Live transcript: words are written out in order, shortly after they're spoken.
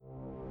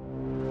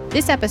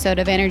This episode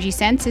of Energy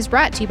Sense is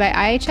brought to you by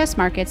IHS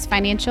Markit's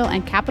Financial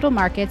and Capital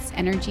Markets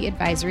Energy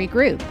Advisory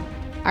Group.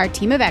 Our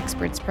team of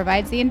experts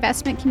provides the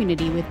investment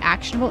community with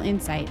actionable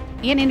insight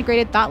and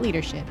integrated thought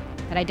leadership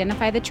that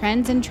identify the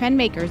trends and trend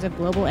makers of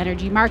global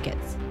energy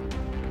markets.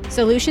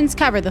 Solutions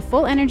cover the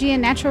full energy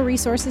and natural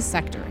resources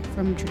sector,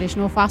 from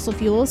traditional fossil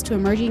fuels to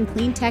emerging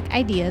clean tech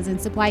ideas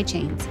and supply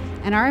chains,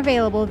 and are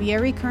available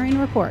via recurring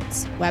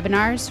reports,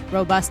 webinars,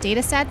 robust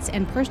data sets,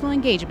 and personal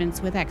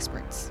engagements with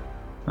experts.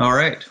 All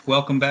right,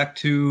 welcome back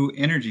to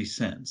Energy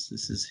Sense.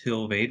 This is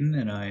Hill Vaden,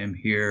 and I am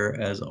here,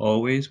 as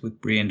always, with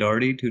Brianne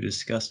Doherty to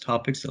discuss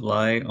topics that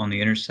lie on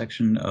the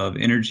intersection of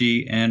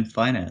energy and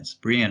finance.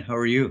 Brianne, how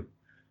are you?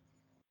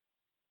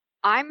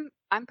 I'm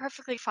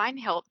perfectly fine,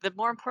 Hill. The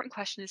more important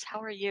question is,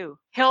 how are you?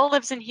 Hill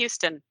lives in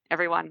Houston,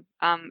 everyone,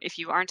 if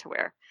you aren't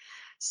aware.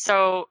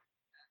 So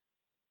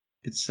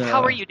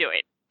how are you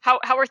doing? How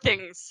are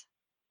things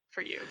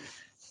for you?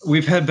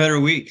 We've had better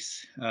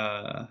weeks.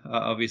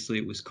 Obviously,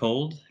 it was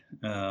cold.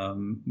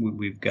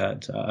 We've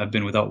got, I've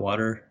been without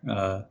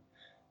water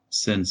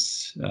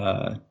since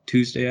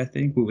Tuesday, I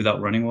think, without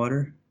running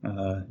water.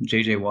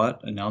 J.J.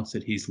 Watt announced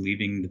that he's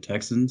leaving the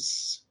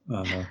Texans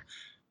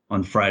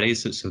on Friday,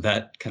 so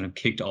that kind of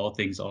kicked all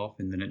things off,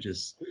 and then it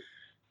just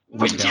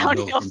went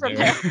downhill from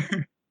there.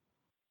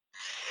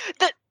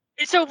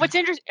 So what's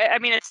interesting, I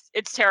mean,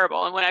 it's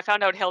terrible. And when I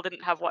found out Hill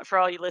didn't have water, for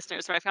all you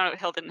listeners, when I found out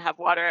Hill didn't have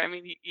water, I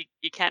mean,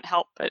 you can't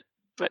help but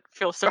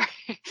feel sorry.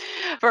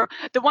 For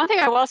the one thing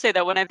I will say,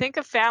 though, when I think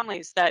of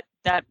families that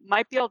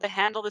might be able to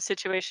handle the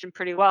situation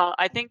pretty well,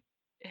 I think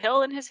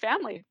Hill and his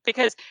family,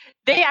 because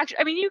they actually,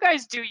 I mean, you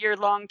guys do your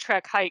long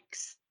trek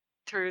hikes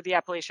through the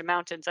Appalachian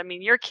Mountains. I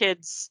mean, your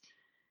kids.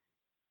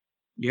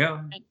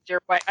 Yeah.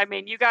 I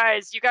mean, you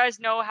guys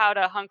know how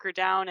to hunker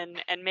down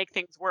and make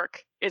things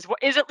work is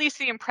at least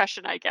the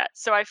impression I get.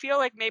 So I feel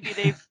like maybe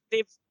they've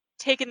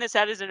taken this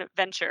out as an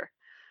adventure.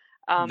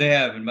 They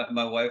have, and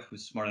my wife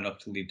was smart enough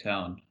to leave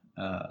town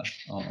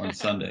on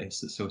Sunday,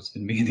 so it's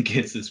been me and the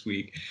kids this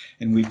week,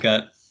 and we've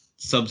got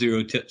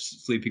sub-zero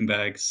sleeping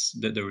bags.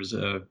 That there was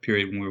a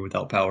period when we were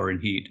without power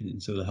and heat,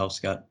 and so the house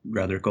got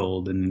rather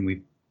cold, and then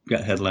we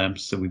got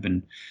headlamps, so we've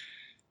been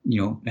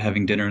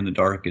having dinner in the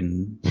dark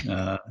and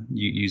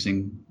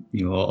using,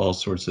 all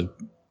sorts of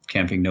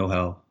camping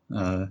know-how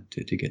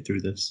to get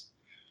through this.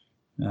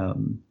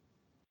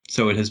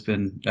 So it has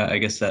been, I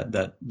guess that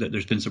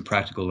there's been some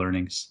practical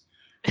learnings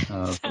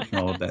from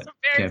all of that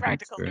camping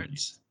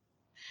experience.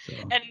 So.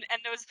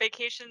 And those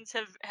vacations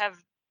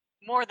have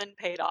more than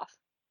paid off.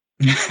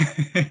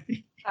 I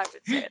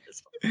would say at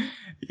this point.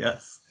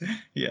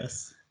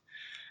 Yes.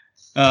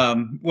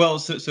 Well,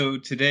 so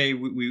today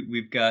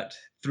we've got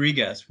three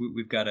guests.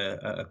 We've got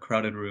a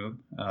crowded room.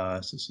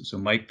 So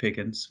Mike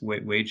Pickens,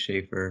 Wade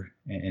Schaefer,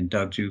 and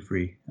Doug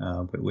Giuffre.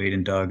 But Wade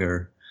and Doug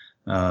are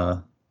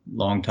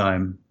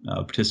longtime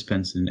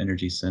participants in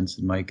Energy Sense,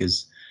 and Mike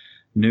is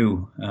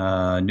new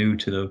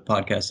to the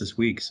podcast this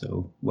week.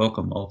 So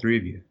welcome, all three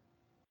of you.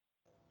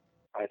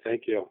 Hi,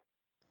 thank you.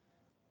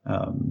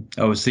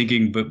 I was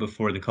thinking, but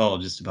before the call,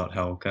 just about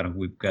how kind of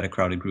we've got a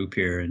crowded group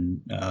here,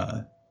 and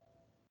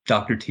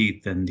Dr.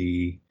 Teeth and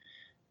the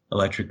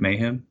Electric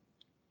Mayhem.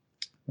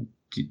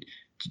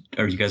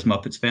 Are you guys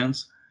Muppets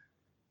fans?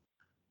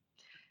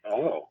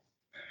 Oh.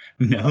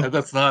 No.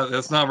 That's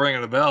not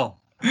ringing a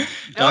bell.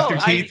 Dr.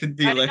 Teeth and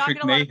the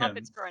Electric Mayhem.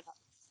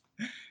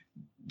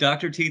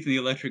 Dr. Teeth and the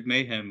Electric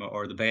Mayhem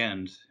are the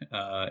band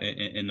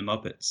in the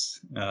Muppets,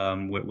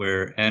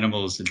 where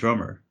Animal is the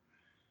drummer.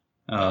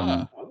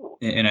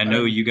 And I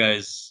know you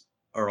guys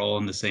are all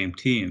on the same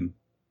team.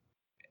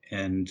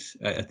 And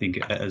I think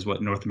as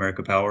North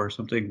America Power or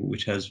something,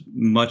 which has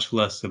much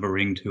less of a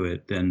ring to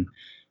it than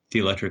the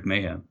Electric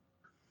Mayhem.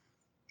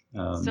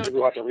 So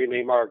we'll have to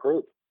rename our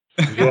group.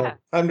 Yeah,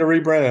 time to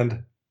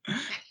rebrand.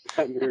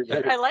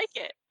 I like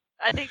it.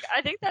 I think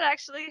that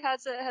actually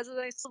has a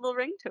nice little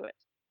ring to it.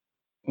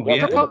 Well,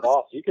 you're the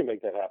boss. You can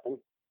make that happen.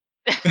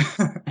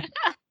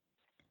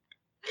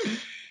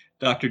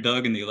 Dr.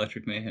 Doug and the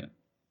Electric Mayhem.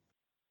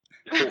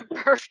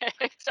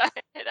 Perfect.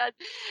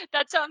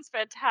 That sounds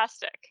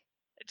fantastic.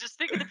 Just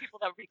think of the people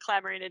that would be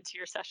clamoring into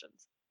your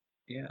sessions.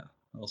 Yeah,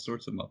 all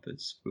sorts of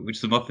Muppets,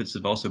 which the Muppets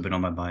have also been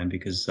on my mind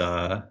because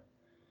the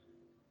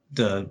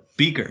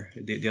Beaker,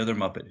 the other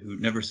Muppet, who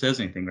never says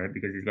anything, right,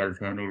 because he's got his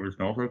hand over his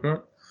mouth like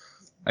that.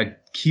 I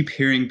keep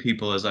hearing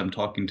people as I'm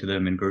talking to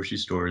them in grocery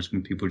stores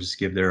when people just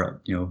give their,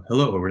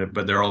 hello or whatever,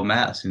 but they're all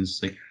masked, and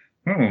it's like,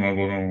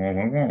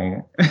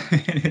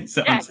 it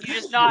sounds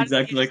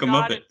exactly like a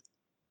Muppet.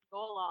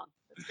 Go along.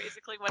 That's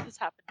basically what has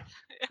happened.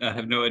 I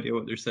have no idea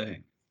what they're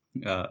saying.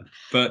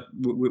 But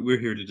we're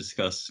here to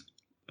discuss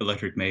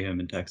Electric Mayhem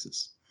in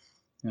Texas.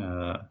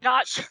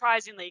 Not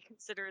surprisingly,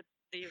 considering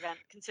the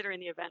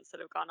events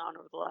that have gone on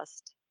over the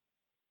last,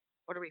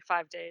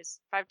 5 days?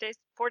 5 days?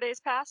 4 days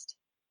past?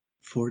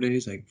 4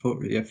 days,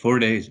 4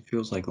 days. It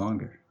feels like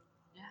longer.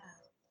 Yeah,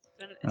 it's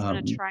been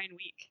a trying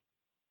week.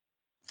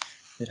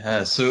 It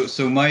has.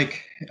 So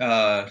Mike,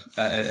 I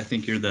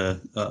think you're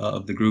the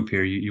of the group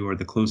here. You are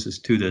the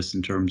closest to this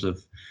in terms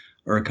of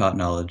ERCOT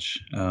knowledge.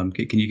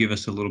 Can you give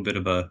us a little bit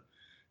of a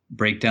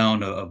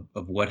breakdown of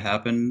what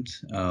happened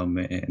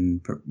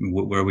and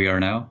where we are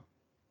now?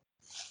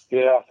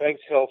 Yeah,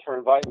 thanks, Hill, for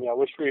inviting me. I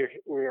wish we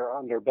were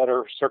under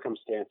better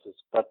circumstances.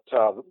 But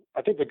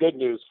I think the good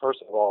news, first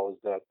of all, is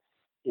that,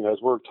 as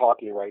we're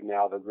talking right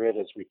now, the grid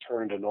has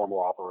returned to normal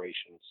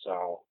operation.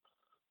 So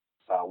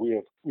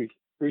we've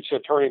reached a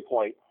turning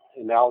point,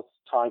 and now it's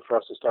time for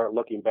us to start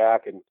looking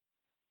back and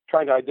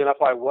trying to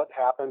identify what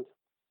happened.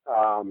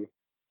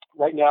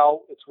 Right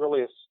now, it's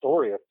really a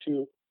story of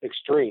two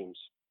extremes.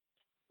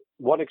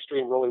 One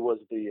extreme really was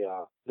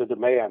the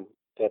demand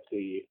that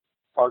the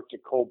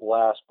Arctic cold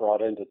blast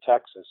brought into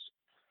Texas.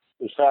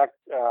 In fact,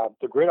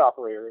 the grid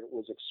operator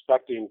was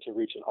expecting to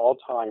reach an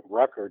all-time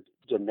record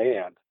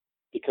demand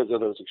because of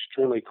those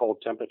extremely cold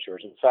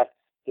temperatures. In fact,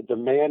 the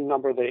demand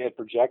number they had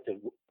projected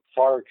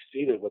far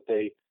exceeded what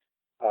they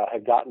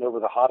had gotten over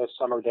the hottest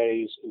summer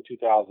days in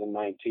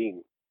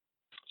 2019.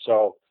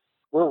 So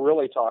we're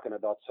really talking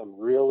about some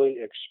really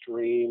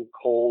extreme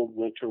cold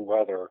winter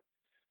weather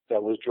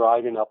that was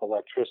driving up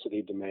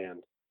electricity demand.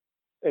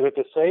 And at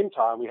the same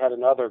time, we had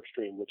another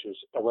extreme, which is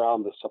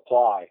around the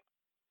supply,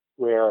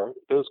 where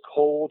those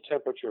cold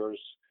temperatures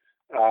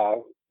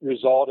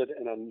resulted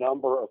in a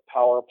number of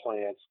power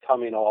plants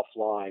coming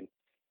offline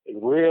in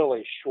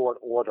really short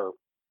order.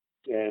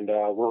 And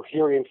we're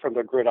hearing from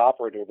the grid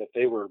operator that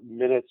they were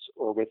minutes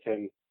or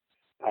within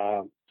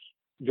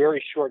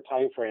very short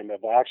time frame of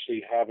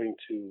actually having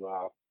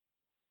to,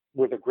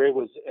 where the grid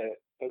was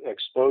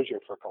exposure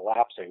for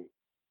collapsing.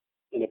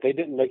 And if they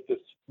didn't make this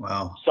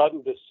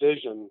sudden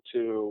decision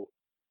to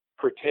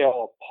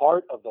curtail a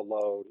part of the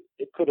load,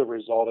 it could have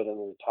resulted in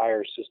an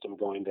entire system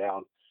going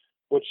down,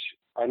 which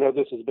I know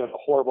this has been a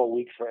horrible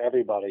week for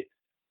everybody.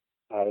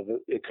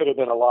 It could have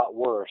been a lot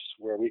worse,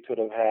 where we could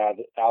have had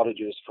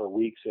outages for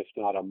weeks, if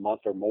not a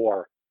month or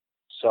more.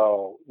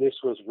 So this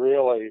was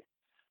really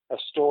a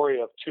story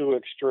of two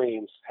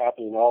extremes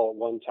happening all at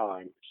one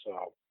time.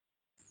 So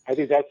I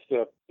think that's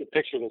the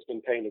picture that's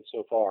been painted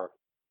so far.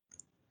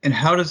 And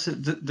how does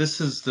it,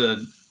 this is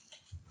the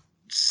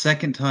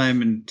second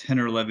time in 10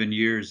 or 11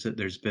 years that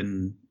there's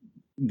been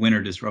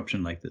winter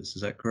disruption like this.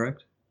 Is that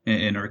correct?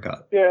 In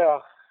ERCOT?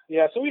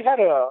 Yeah. So we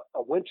had a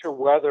winter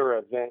weather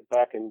event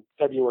back in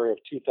February of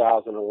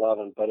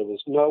 2011, but it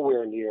was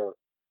nowhere near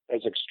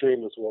as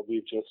extreme as what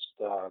we've just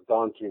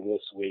gone through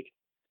this week.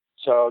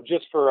 So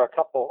just for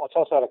I'll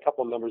toss out a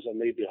couple of numbers that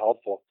may be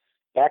helpful.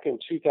 Back in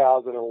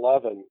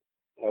 2011,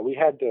 we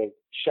had to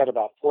shed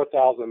about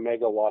 4,000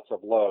 megawatts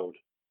of load.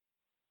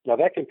 Now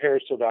that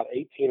compares to about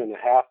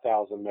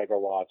 18,500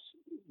 megawatts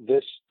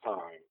this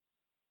time.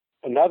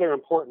 Another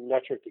important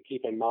metric to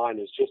keep in mind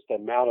is just the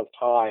amount of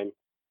time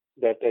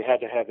that they had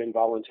to have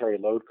involuntary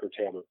load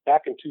curtailment.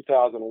 Back in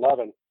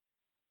 2011,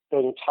 the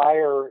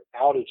entire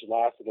outage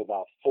lasted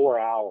about 4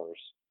 hours.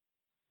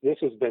 This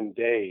has been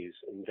days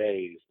and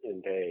days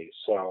and days.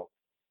 So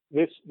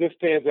this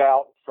stands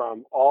out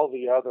from all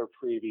the other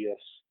previous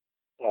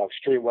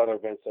extreme weather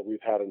events that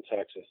we've had in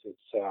Texas.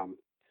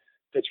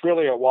 It's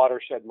really a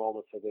watershed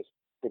moment for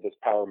this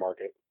power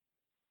market.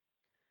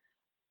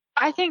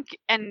 I think,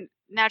 and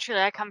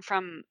naturally, I come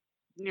from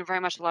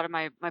very much a lot of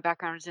my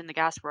background is in the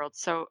gas world,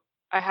 so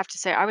I have to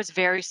say I was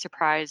very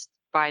surprised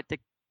by the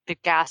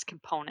gas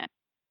component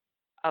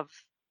of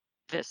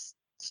this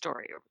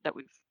story or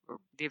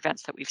the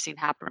events that we've seen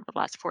happen over the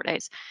last 4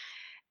 days.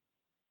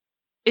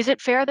 Is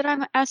it fair that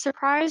I'm as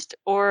surprised,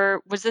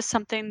 or was this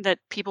something that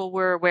people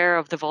were aware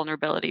of the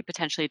vulnerability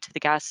potentially to the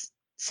gas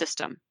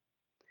system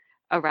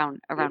around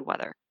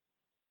weather?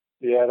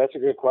 Yeah, that's a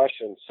good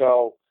question.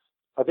 So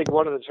I think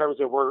one of the terms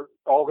that we're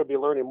all going to be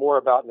learning more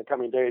about in the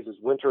coming days is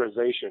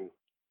winterization.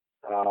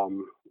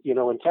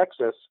 In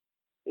Texas,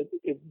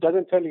 it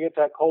doesn't tend to get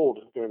that cold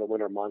during the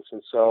winter months.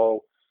 And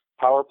so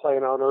power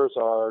plant owners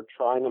are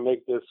trying to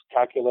make this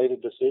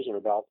calculated decision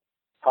about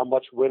how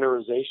much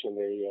winterization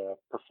they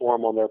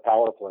perform on their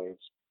power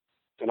plants.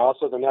 And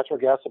also the natural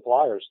gas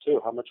suppliers, too.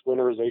 How much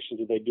winterization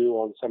do they do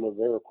on some of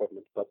their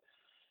equipment? But,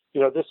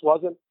 this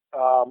wasn't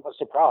a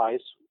surprise.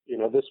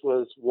 This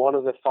was one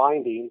of the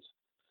findings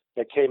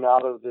that came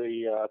out of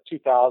the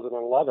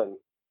 2011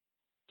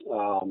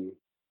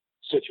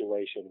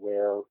 situation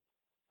where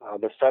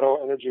the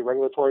Federal Energy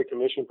Regulatory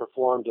Commission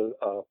performed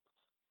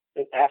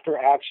an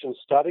after-action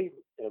study,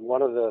 and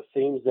one of the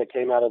themes that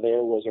came out of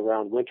there was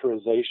around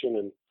winterization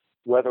and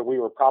whether we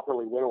were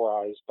properly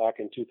winterized back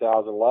in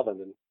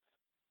 2011.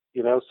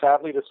 And,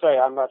 sadly to say,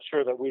 I'm not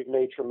sure that we've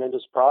made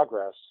tremendous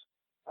progress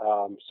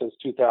since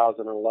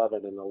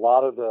 2011. And a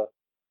lot of the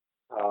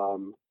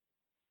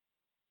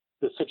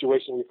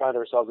situation we find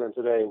ourselves in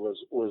today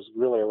was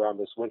really around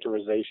this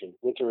winterization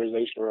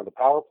around the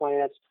power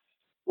plants,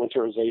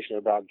 winterization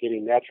about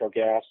getting natural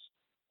gas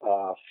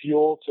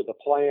fuel to the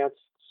plants.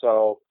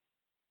 So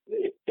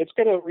it's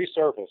going to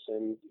resurface,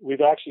 and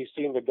we've actually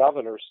seen the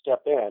governor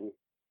step in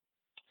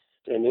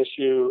and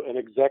issue an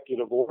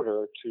executive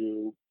order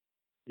to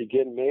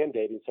begin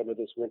mandating some of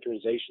this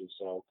winterization.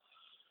 So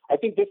I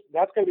think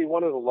that's going to be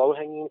one of the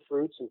low-hanging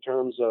fruits in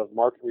terms of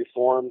market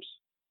reforms.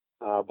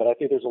 But I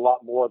think there's a lot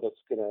more that's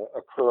going to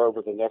occur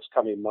over the next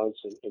coming months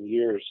and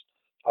years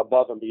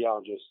above and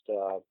beyond just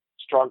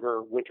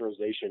stronger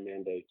winterization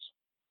mandates.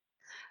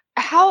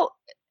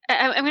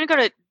 I'm going to go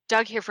to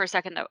Doug here for a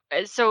second, though.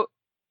 So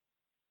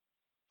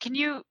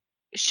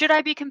should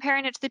I be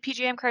comparing it to the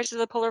PJM crisis of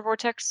the polar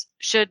vortex?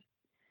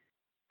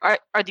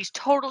 Are these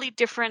totally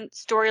different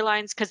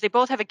storylines? Because they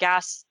both have a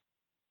gas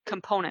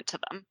component to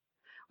them,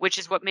 which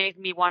is what made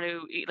me want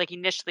to, like,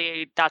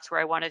 initially, that's where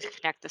I wanted to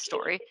connect the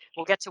story.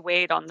 We'll get to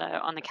Wade on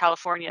the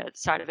California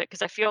side of it,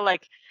 because I feel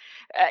like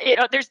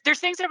there's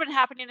things that have been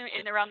happening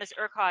in around this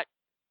ERCOT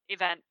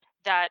event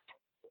that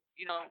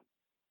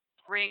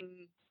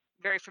ring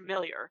very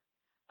familiar,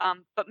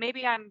 but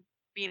maybe I'm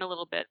being a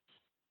little bit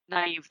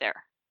naive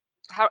there.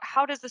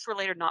 How does this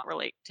relate or not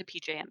relate to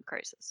PJM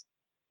crisis?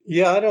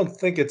 Yeah, I don't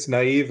think it's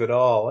naive at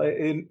all.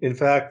 In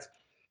fact,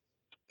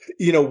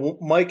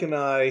 Mike and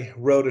I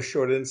wrote a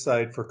short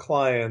insight for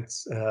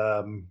clients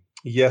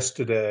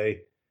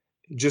yesterday,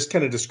 just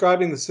kind of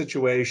describing the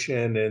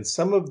situation and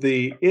some of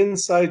the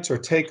insights or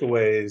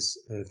takeaways,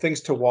 things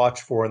to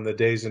watch for in the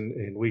days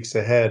and weeks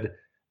ahead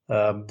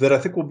that I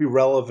think will be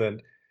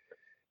relevant.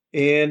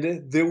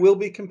 And there will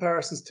be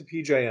comparisons to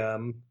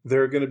PJM.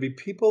 There are going to be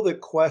people that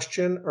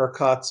question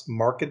ERCOT's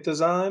market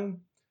design.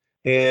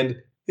 And,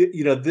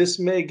 this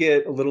may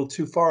get a little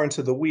too far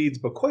into the weeds,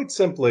 but quite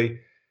simply,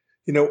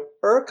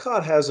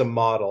 ERCOT has a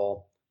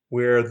model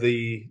where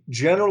the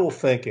general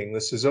thinking,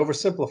 this is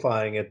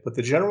oversimplifying it, but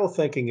the general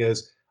thinking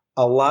is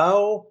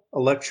allow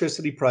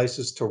electricity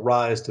prices to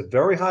rise to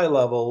very high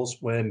levels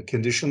when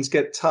conditions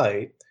get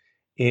tight.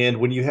 And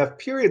when you have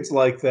periods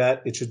like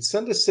that, it should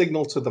send a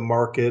signal to the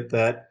market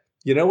that,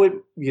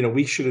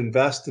 we should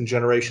invest in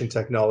generation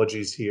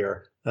technologies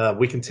here.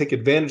 We can take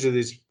advantage of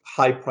these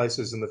high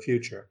prices in the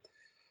future.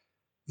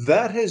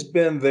 That has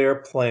been their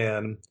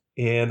plan.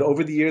 And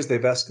over the years,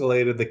 they've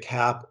escalated the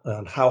cap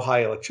on how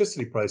high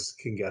electricity prices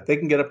can get. They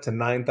can get up to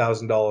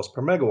 $9,000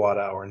 per megawatt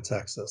hour in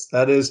Texas.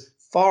 That is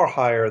far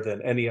higher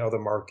than any other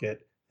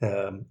market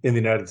in the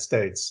United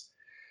States.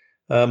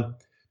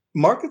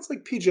 Markets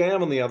like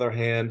PJM, on the other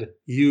hand,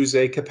 use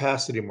a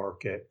capacity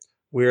market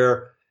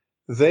where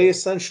they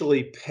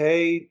essentially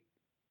pay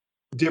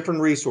different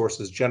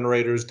resources,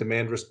 generators,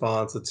 demand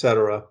response, et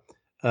cetera,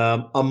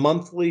 a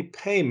monthly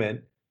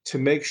payment to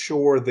make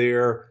sure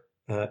they're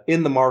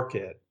in the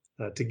market,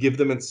 to give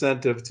them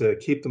incentive to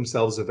keep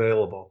themselves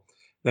available.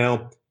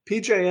 Now,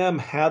 PJM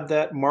had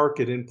that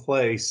market in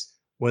place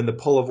when the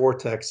polar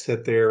vortex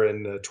hit there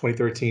in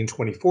 2013,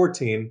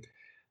 2014.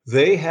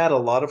 They had a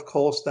lot of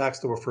coal stacks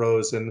that were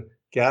frozen,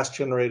 gas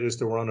generators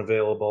that were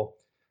unavailable.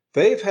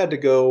 They've had to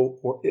go,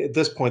 or at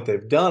this point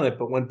they've done it,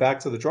 but went back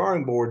to the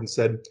drawing board and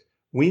said,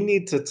 we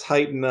need to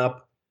tighten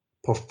up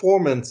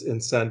performance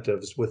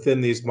incentives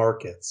within these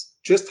markets.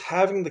 Just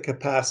having the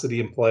capacity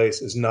in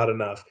place is not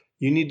enough.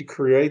 You need to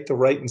create the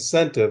right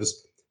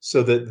incentives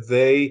so that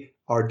they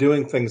are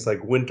doing things like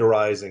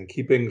winterizing,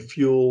 keeping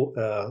fuel,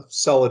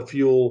 solid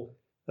fuel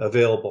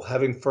available,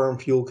 having firm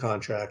fuel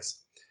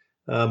contracts.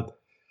 But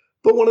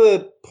one of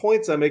the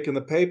points I make in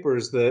the paper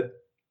is that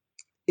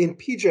in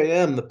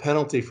PJM, the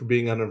penalty for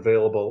being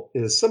unavailable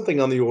is something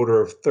on the order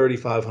of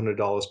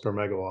 $3,500 per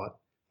megawatt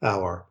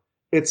hour.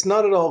 It's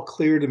not at all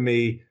clear to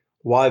me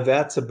why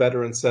that's a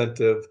better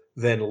incentive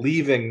than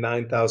leaving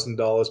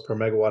 $9,000 per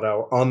megawatt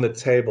hour on the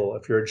table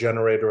if you're a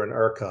generator in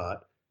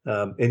ERCOT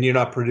and you're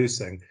not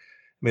producing. I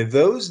mean,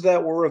 those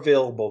that were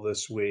available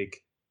this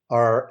week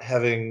are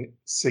having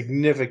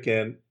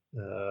significant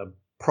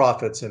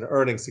profits and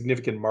earning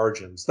significant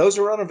margins. Those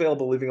are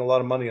unavailable, leaving a lot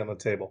of money on the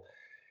table.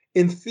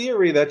 In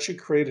theory, that should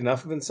create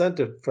enough of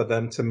incentive for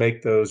them to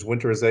make those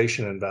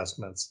winterization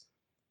investments.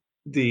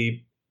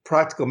 The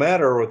practical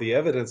matter or the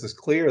evidence is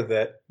clear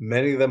that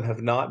many of them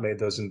have not made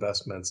those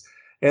investments.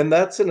 And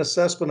that's an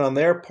assessment on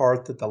their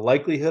part that the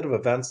likelihood of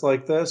events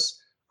like this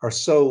are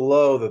so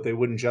low that they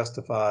wouldn't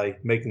justify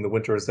making the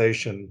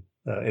winterization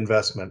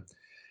investment.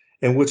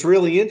 And what's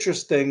really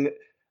interesting,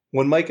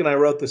 when Mike and I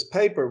wrote this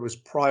paper, it was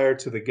prior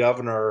to the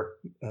governor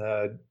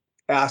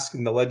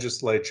asking the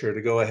legislature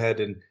to go ahead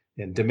and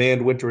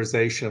demand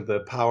winterization of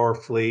the power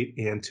fleet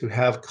and to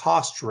have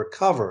costs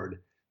recovered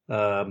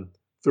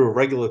through a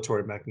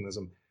regulatory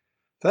mechanism.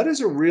 That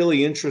is a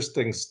really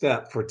interesting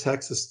step for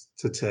Texas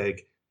to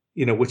take,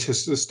 which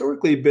has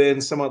historically been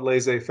somewhat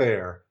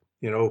laissez-faire.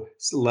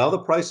 Allow the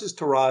prices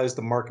to rise,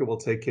 the market will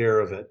take care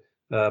of it.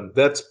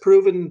 That's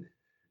proven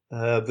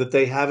that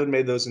they haven't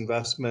made those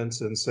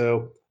investments. And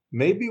so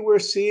maybe we're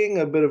seeing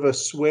a bit of a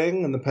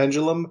swing in the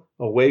pendulum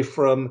away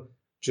from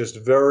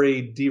just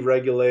very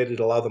deregulated,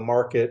 allow the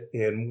market,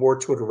 and more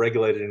toward a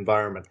regulated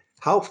environment.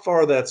 How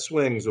far that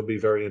swings will be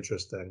very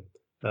interesting.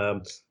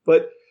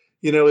 But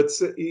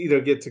it's,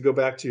 get to go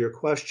back to your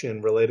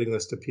question relating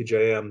this to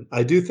PJM.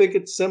 I do think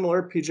it's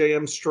similar.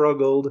 PJM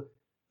struggled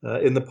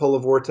in the polar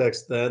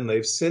vortex then.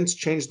 They've since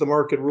changed the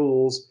market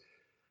rules.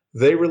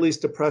 They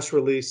released a press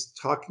release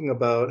talking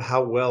about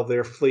how well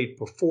their fleet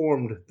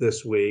performed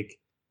this week.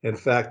 In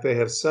fact, they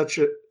have such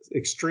an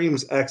extreme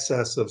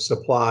excess of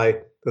supply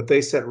that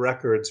they set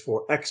records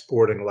for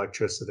exporting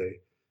electricity.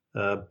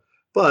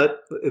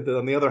 But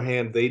on the other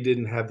hand, they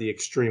didn't have the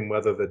extreme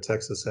weather that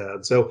Texas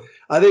had. So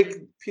I think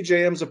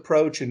PJM's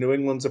approach and New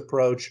England's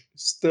approach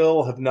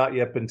still have not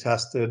yet been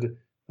tested.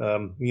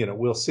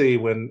 We'll see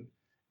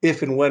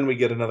if and when we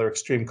get another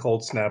extreme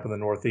cold snap in the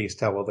Northeast,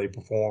 how will they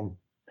perform?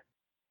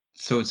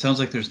 So it sounds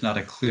like there's not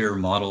a clear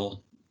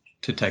model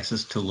to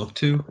Texas to look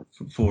to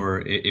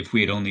for if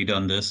we had only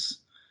done this,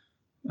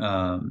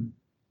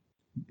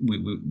 we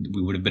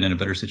would have been in a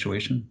better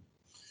situation.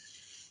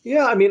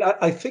 Yeah, I mean,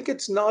 I think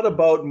it's not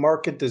about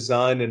market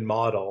design and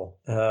model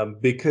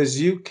because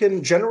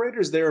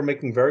generators there are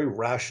making very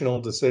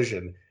rational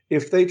decision.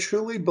 If they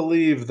truly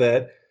believe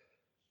that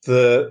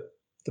the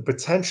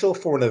potential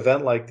for an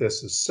event like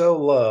this is so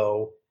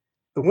low,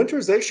 the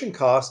winterization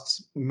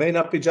costs may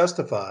not be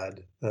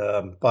justified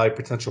by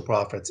potential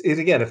profits. And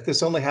again, if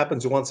this only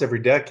happens once every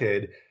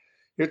decade,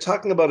 you're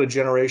talking about a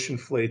generation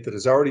fleet that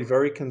is already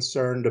very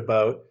concerned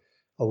about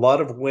a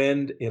lot of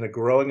wind and a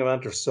growing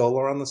amount of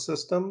solar on the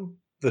system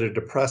that are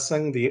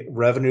depressing the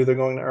revenue they're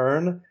going to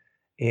earn.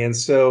 And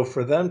so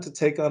for them to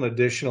take on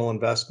additional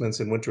investments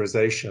in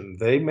winterization,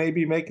 they may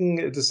be making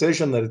a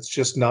decision that it's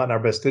just not in our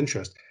best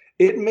interest.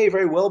 It may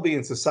very well be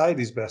in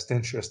society's best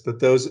interest that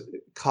those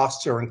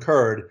costs are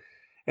incurred.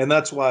 And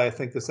that's why I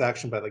think this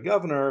action by the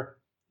governor,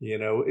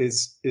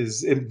 is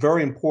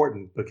very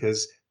important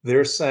because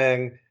they're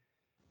saying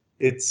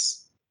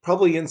it's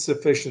probably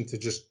insufficient to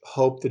just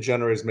hope the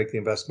generators make the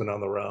investment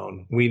on their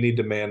own. We need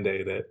to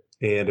mandate it.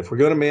 And if we're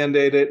going to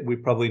mandate it, we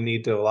probably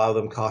need to allow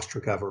them cost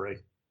recovery.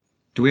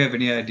 Do we have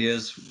any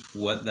ideas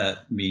what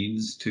that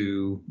means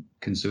to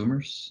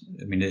consumers?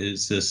 I mean,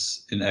 is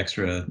this an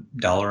extra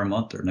 $1 a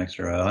month or an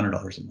extra $100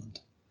 a month?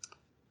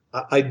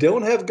 I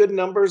don't have good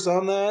numbers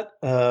on that,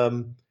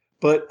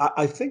 but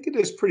I think it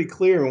is pretty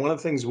clear. And one of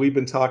the things we've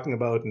been talking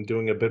about and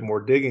doing a bit more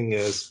digging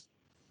is,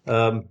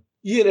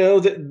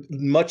 that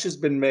much has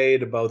been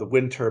made about the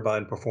wind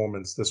turbine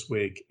performance this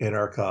week in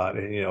ERCOT,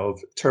 and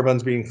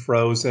turbines being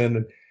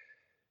frozen.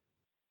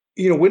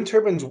 Wind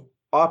turbines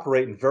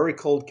operate in very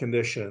cold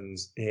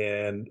conditions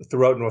and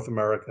throughout North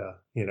America.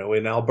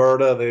 In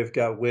Alberta, they've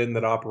got wind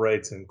that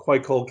operates in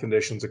quite cold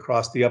conditions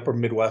across the upper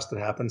Midwest. It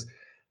happens.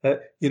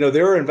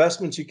 There are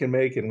investments you can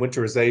make in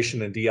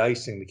winterization and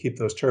de-icing to keep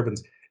those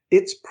turbines.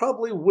 It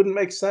probably wouldn't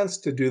make sense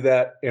to do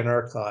that in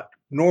ERCOT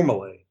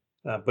normally.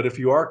 But if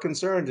you are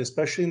concerned,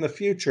 especially in the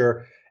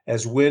future,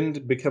 as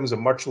wind becomes a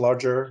much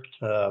larger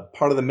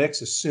part of the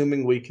mix,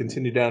 assuming we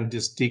continue down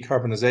this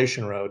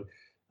decarbonization road,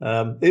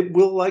 it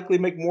will likely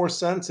make more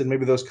sense and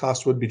maybe those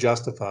costs would be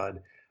justified.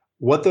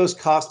 What those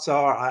costs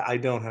are, I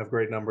don't have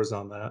great numbers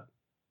on that.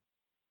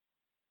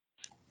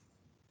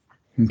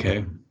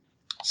 Okay.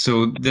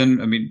 So then,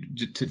 I mean,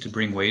 to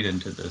bring weight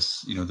into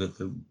this,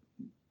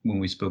 when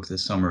we spoke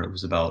this summer, it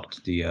was about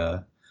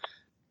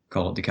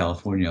call it the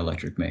California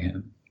electric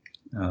mayhem.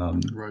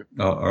 Right.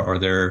 Are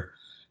there,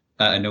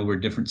 I know we're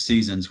different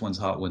seasons, one's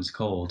hot, one's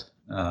cold.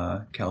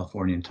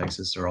 California and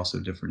Texas are also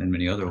different in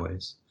many other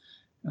ways.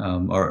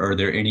 Are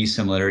there any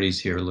similarities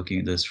here looking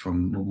at this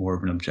from more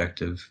of an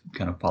objective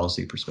kind of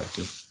policy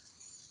perspective?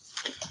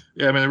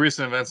 Yeah, I mean, the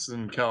recent events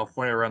in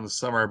California around the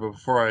summer, but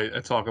before I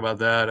talk about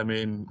that, I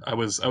mean, I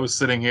was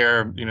sitting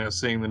here,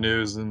 seeing the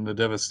news and the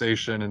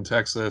devastation in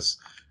Texas,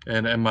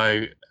 and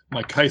my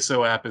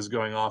KYSO app is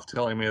going off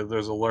telling me that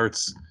there's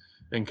alerts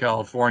in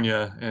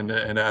California and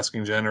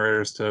asking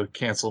generators to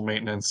cancel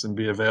maintenance and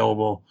be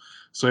available.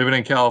 So even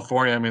in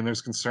California, I mean,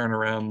 there's concern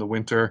around the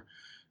winter,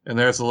 and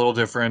there it's a little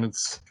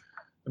different.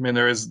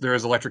 There is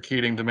electric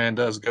heating demand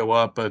does go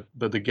up, but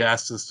the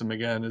gas system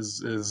again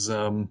is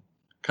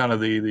kind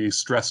of the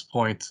stress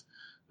point,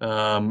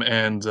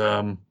 and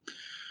I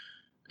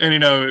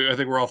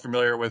think we're all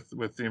familiar with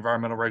the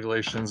environmental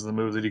regulations, the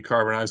move to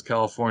decarbonize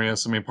California.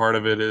 So I mean, part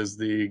of it is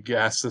the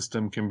gas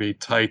system can be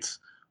tight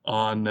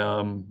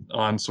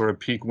on sort of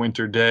peak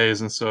winter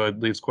days, and so it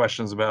leaves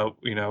questions about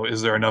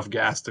is there enough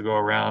gas to go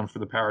around for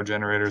the power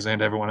generators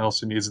and everyone else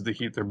who needs it to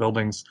heat their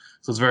buildings.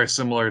 So it's very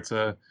similar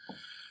to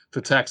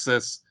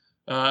Texas.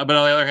 But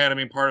on the other hand, I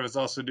mean, part of it's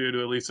also due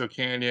to Aliso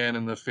Canyon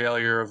and the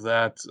failure of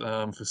that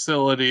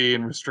facility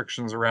and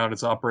restrictions around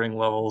its operating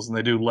levels, and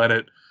they do let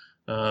it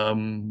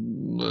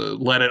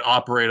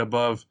operate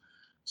above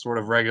sort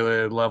of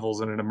regulated levels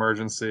in an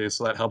emergency,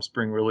 so that helps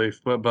bring relief.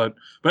 But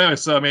anyway,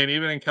 so I mean,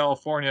 even in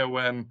California,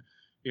 when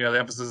the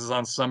emphasis is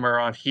on summer,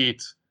 on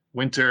heat,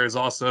 winter is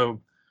also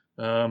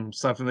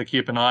something to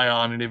keep an eye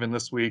on. And even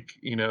this week,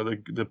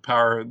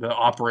 the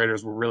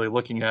operators were really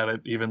looking at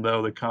it, even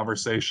though the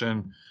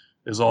conversation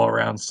is all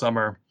around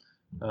summer.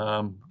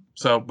 But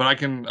I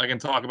can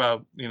talk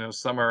about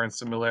summer and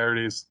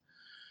similarities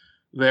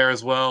there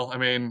as well. I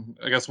mean,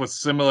 I guess what's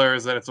similar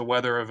is that it's a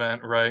weather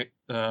event, right?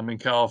 In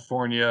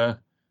California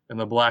and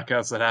the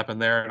blackouts that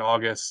happened there in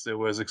August, it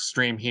was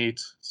extreme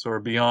heat, sort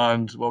of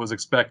beyond what was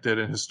expected,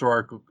 and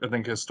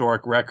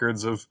historic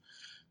records of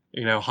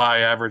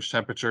high average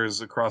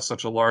temperatures across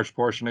such a large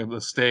portion of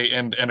the state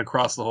and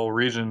across the whole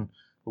region,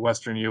 the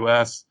Western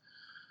U.S.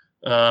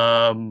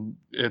 I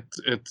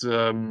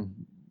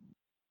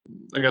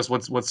guess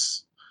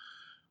what's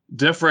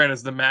different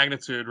is the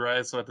magnitude,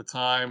 right? So at the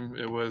time,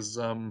 it was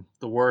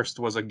the worst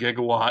was a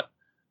gigawatt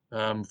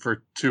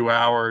for 2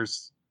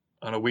 hours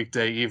on a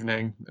weekday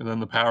evening, and then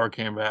the power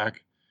came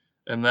back.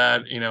 And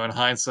that, in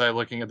hindsight,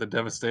 looking at the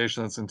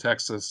devastation that's in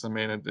Texas, I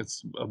mean,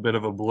 it's a bit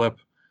of a blip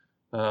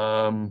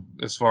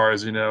as far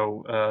as,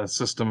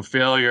 system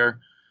failure.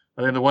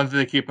 I think the one thing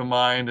to keep in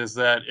mind is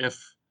that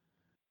if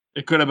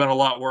it could have been a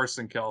lot worse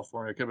in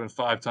California, it could have been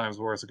 5 times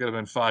worse. It could have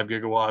been 5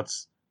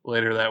 gigawatts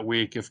later that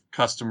week if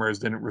customers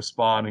didn't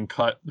respond and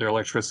cut their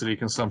electricity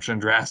consumption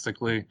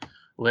drastically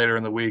later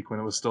in the week when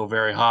it was still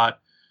very hot.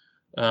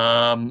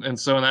 And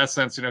so in that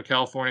sense,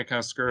 California kind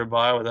of skirted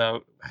by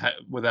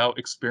without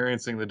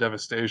experiencing the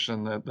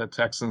devastation that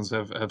Texans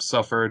have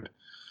suffered.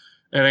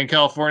 And in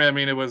California, I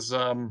mean, it was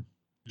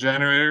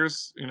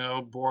generators,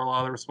 bore a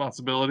lot of the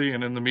responsibility.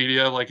 And in the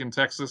media, like in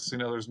Texas,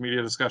 there's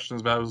media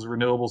discussions about it was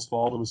renewables'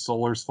 fault, it was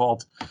solar's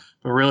fault.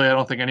 But really, I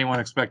don't think anyone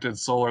expected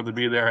solar to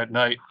be there at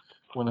night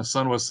when the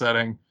sun was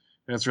setting.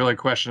 And it's really a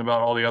question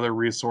about all the other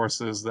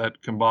resources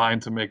that combine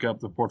to make up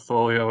the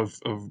portfolio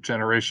of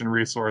generation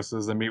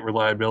resources that meet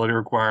reliability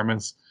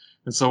requirements.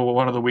 And so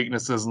one of the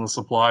weaknesses on the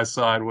supply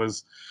side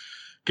was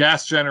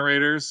gas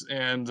generators,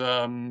 and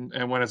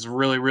when it's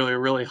really, really,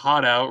 really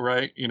hot out,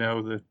 right,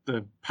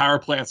 the power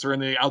plants are in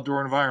the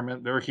outdoor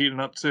environment, they're heating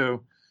up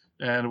too.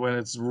 And when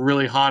it's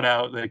really hot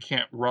out, they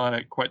can't run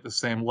at quite the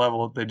same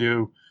level that they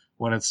do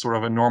when it's sort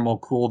of a normal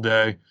cool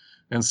day.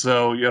 And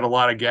so you had a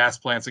lot of gas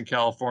plants in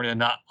California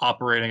not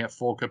operating at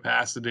full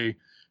capacity.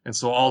 And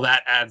so all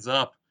that adds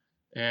up.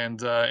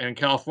 And in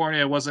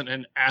California, it wasn't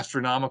an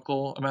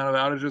astronomical amount of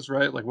outages,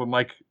 right? Like what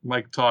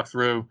Mike talked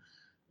through.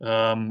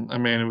 I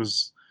mean, it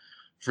was,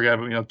 forget,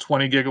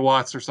 20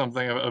 gigawatts or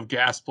something of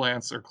gas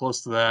plants or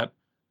close to that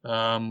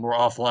were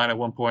offline at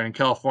one point. In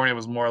California, it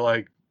was more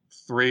like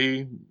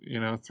 3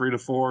 to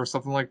 4 or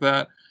something like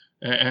that.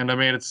 And I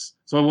mean,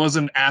 so it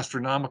wasn't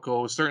astronomical.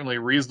 It was certainly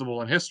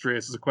reasonable in history.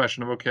 It's just a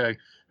question of, okay,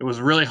 it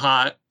was really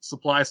hot,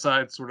 supply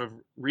side sort of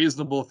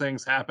reasonable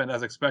things happened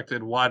as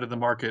expected. Why did the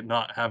market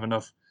not have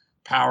enough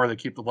power to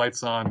keep the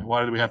lights on?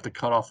 Why did we have to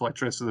cut off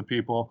electricity to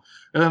people?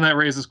 And then that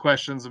raises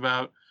questions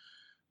about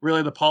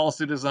really the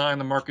policy design,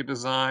 the market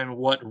design,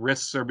 what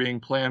risks are being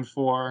planned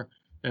for.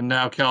 And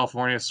now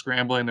California is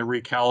scrambling to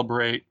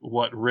recalibrate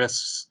what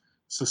risks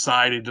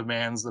society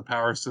demands the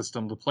power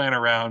system to plan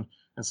around.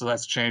 And so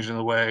that's changing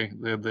the way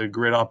the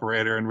grid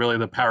operator and really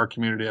the power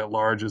community at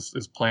large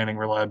is planning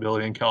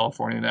reliability in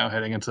California now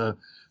heading into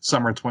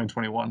summer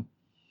 2021.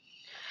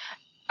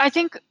 I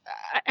think,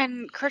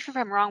 and correct me if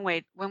I'm wrong,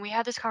 Wade, when we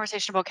had this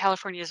conversation about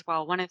California as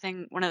well, one of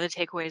the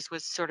takeaways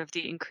was sort of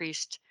the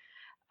increased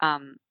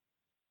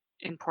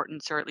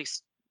importance, or at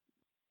least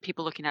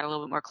people looking at it a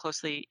little bit more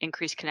closely,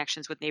 increased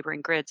connections with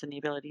neighboring grids and the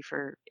ability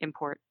for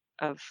import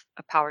of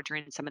power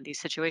during some of these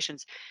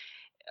situations.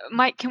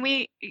 Mike, can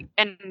we,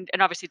 and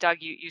obviously, Doug,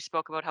 you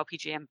spoke about how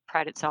PJM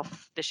pride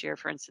itself this year,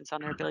 for instance, on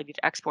their ability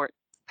to export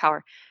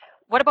power.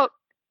 What about,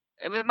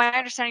 my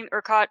understanding,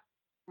 ERCOT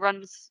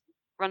runs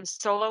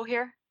solo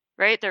here,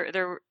 right?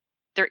 There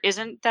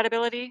isn't that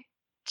ability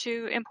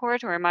to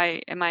import, or am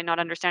I not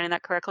understanding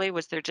that correctly?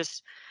 Was there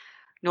just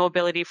no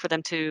ability for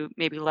them to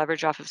maybe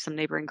leverage off of some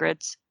neighboring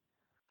grids?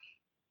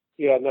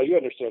 Yeah, no, you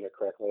understand it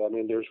correctly. I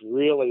mean, there's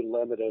really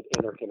limited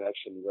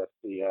interconnection with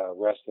the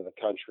rest of the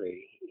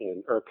country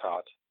in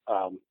ERCOT.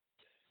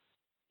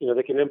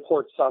 They can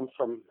import some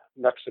from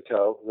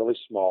Mexico, really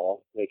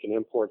small. They can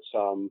import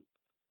some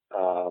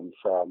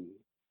from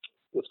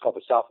what's called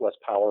the Southwest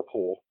Power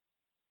Pool.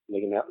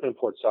 They can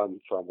import some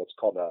from what's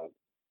called a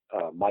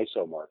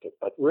MISO market.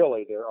 But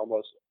really, they're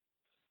almost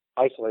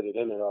isolated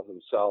in and of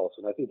themselves.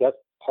 And I think that's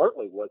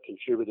partly what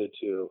contributed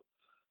to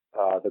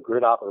the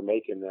grid operator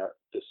making that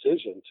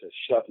decision to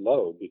shut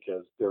load,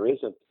 because there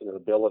isn't an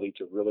ability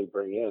to really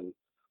bring in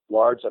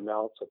large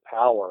amounts of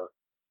power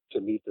to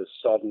meet this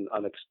sudden,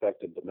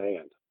 unexpected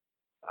demand.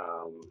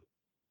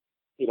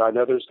 I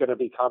know there's going to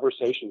be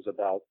conversations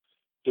about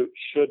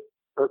should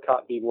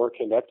ERCOT be more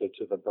connected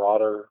to the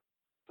broader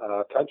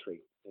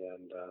country,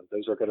 and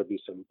those are going to be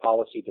some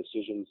policy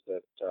decisions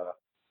that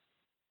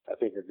I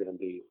think you're going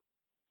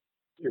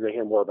to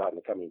hear more about in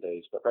the coming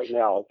days. But right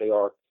now, they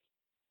are.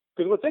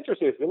 Because what's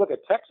interesting, if you look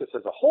at Texas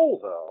as a whole,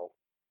 though,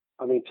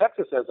 I mean,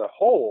 Texas as a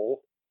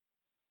whole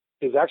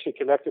is actually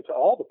connected to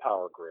all the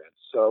power grids.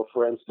 So,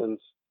 for instance,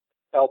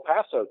 El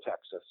Paso,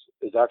 Texas,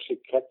 is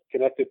actually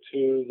connected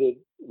to the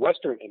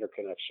Western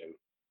interconnection.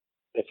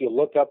 If you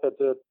look up at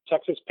the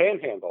Texas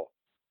Panhandle,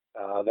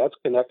 that's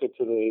connected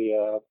to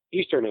the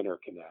Eastern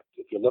interconnect.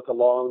 If you look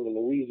along the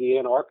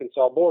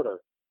Louisiana-Arkansas border,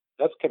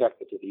 that's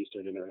connected to the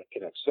Eastern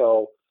interconnect.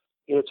 So,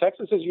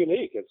 Texas is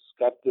unique. It's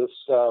got this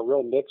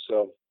real mix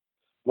of,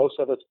 most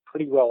of it's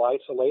pretty well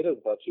isolated,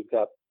 but you've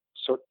got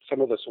some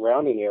of the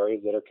surrounding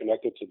areas that are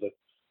connected to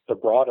the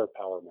broader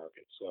power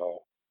market.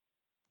 So,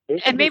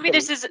 and maybe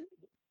it's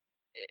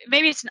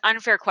an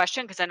unfair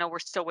question, because I know we're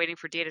still waiting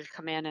for data to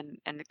come in, and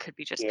it could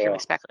be just purely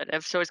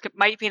speculative. So it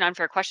might be an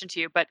unfair question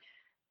to you, but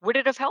would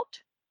it have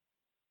helped?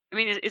 I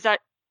mean, is that?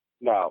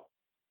 No,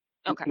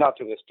 Okay. Not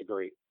to this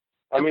degree.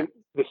 I mean,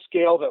 the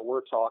scale that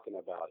we're talking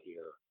about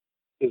here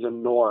is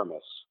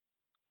enormous.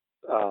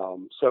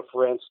 So,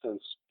 for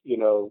instance,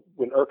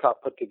 when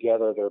ERCOT put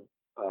together their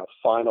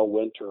final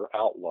winter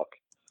outlook,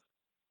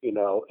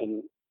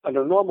 and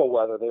under normal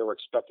weather, they were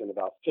expecting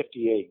about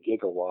 58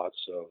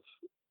 gigawatts of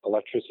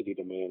electricity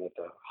demand at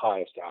the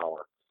highest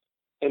hour.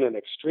 In an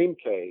extreme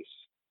case,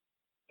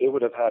 it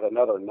would have had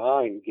another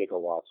 9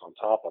 gigawatts on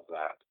top of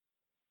that.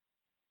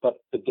 But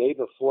the day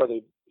before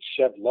they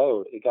shed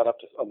load, it got up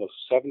to almost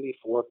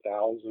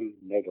 74,000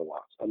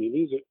 megawatts. I mean,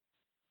 these are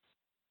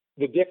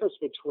the difference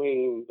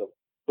between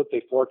what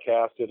they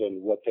forecasted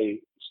and what they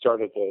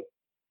started to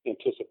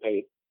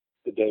anticipate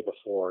the day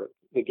before.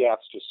 The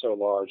gap's just so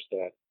large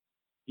that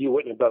you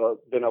wouldn't have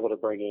been able to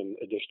bring in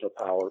additional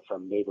power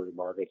from neighboring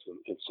markets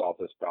and solve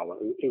this problem.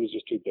 It was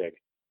just too big.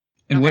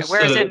 And Okay, what's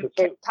whereas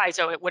the in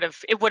CAISO,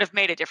 it would have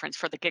made a difference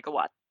for the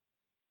gigawatt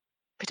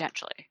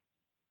potentially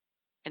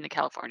in the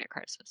California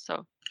crisis.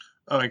 So,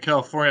 in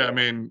California,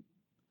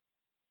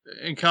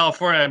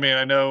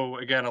 I know,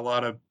 again, a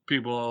lot of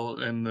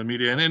people in the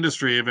media and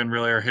industry even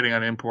really are hitting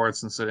on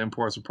imports and said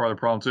imports are part of the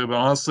problem too. But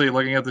honestly,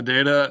 looking at the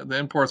data, the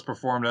imports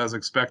performed as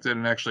expected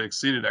and actually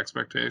exceeded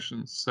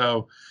expectations.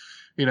 So,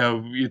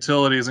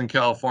 utilities in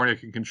California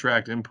can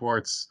contract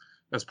imports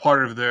as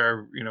part of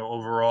their,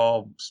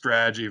 overall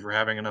strategy for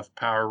having enough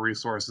power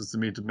resources to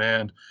meet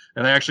demand.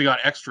 And they actually got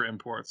extra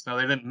imports. Now,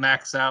 they didn't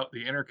max out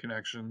the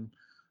interconnection,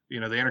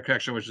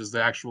 which is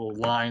the actual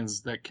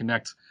lines that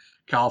connect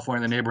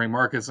California and the neighboring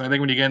markets. And I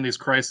think when you get in these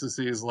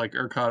crises like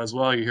ERCOT as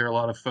well, you hear a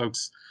lot of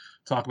folks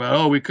talk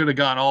about, we could have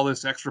gotten all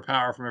this extra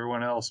power from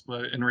everyone else.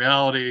 But in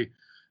reality,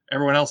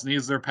 everyone else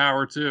needs their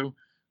power too.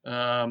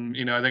 I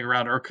think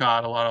around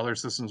ERCOT, a lot of other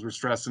systems were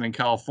stressed. And in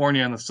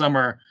California in the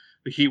summer,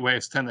 the heat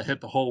waves tend to hit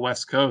the whole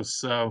West Coast.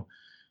 So,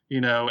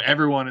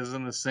 everyone is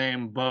in the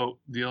same boat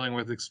dealing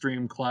with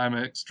extreme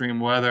climate, extreme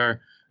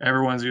weather.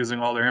 Everyone's using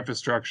all their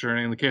infrastructure.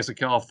 And in the case of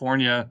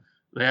California,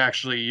 they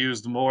actually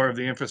used more of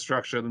the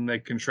infrastructure than they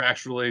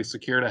contractually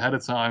secured ahead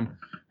of time.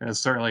 And it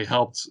certainly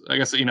helped, I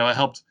guess, it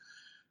helped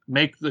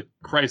make the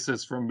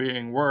crisis from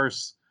being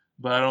worse.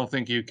 But I don't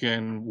think you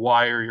can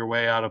wire your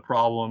way out of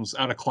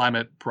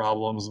climate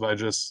problems by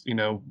just,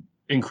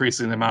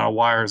 increasing the amount of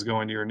wires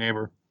going to your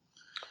neighbor.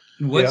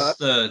 What's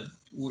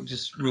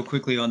just real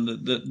quickly on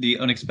the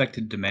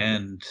unexpected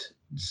demand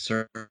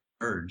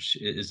surge?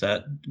 Is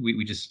that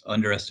we just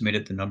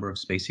underestimated the number of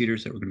space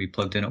heaters that were going to be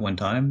plugged in at one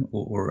time,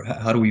 or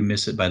how do we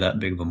miss it by that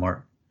big of a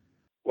mark?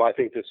 Well, I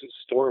think this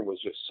storm was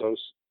just so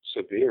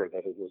severe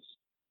that it was,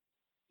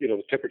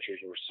 the temperatures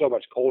were so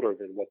much colder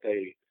than what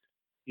they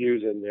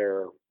use in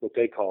their what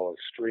they call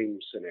extreme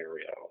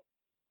scenario.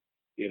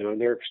 In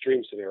their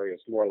extreme scenario,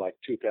 it's more like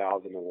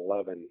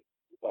 2011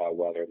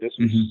 weather. This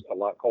was a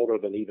lot colder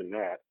than even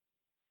that.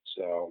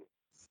 So,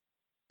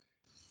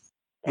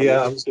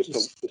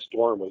 the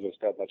storm was just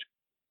that much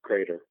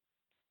greater.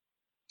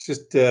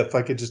 Just if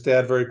I could just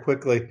add very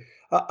quickly,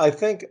 I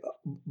think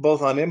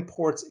both on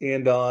imports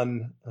and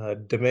on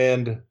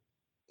demand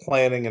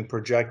planning and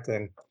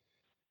projecting,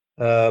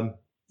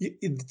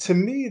 to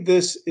me,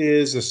 this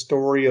is a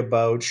story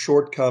about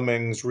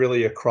shortcomings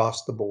really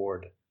across the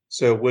board.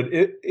 So would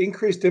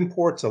increased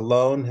imports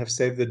alone have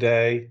saved the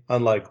day?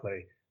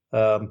 Unlikely.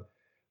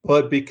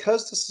 But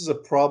because this is a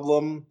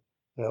problem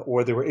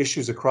or there were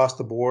issues across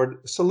the board,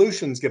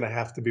 solution's going to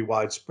have to be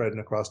widespread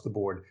and across the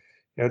board.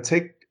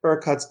 Take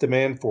ERCOT's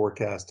demand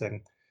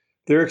forecasting.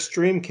 Their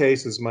extreme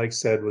case, as Mike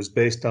said, was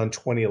based on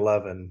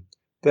 2011.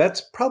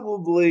 That's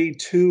probably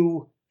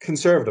too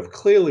conservative,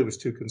 clearly was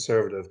too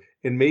conservative,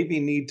 and maybe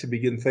need to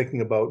begin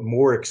thinking about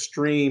more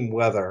extreme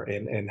weather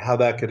and how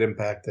that could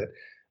impact it.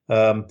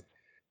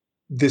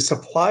 The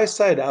supply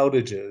side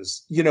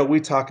outages, we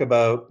talk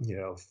about,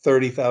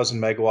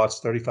 30,000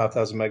 megawatts,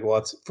 35,000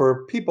 megawatts.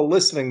 For people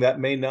listening, that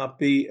may not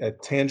be a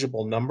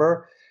tangible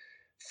number.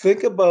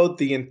 Think about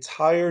the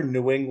entire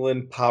New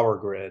England power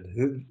grid.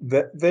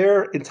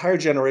 Their entire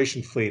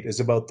generation fleet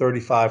is about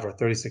 35 or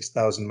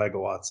 36,000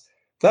 megawatts.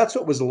 That's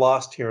what was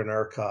lost here in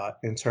ERCOT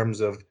in terms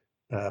of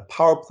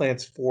power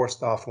plants forced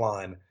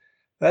offline.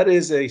 That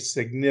is a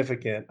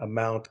significant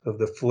amount of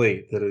the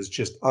fleet that is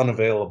just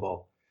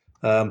unavailable.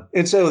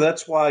 And so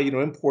that's why,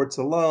 imports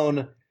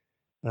alone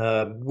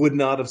would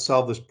not have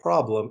solved this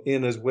problem.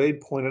 And as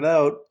Wade pointed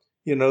out,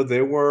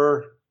 there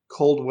were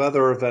cold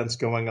weather events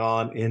going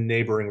on in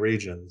neighboring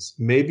regions.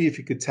 Maybe if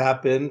you could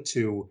tap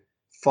into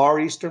Far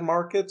Eastern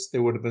markets,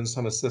 there would have been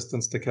some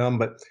assistance to come.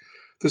 But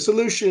the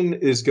solution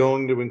is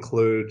going to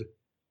include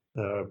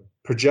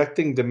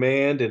projecting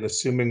demand and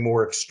assuming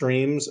more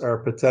extremes are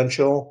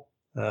potential,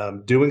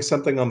 doing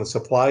something on the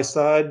supply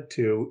side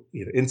to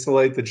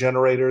insulate the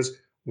generators,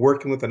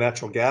 working with the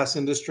natural gas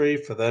industry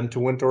for them to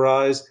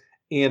winterize,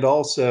 and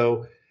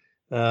also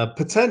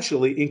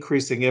potentially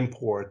increasing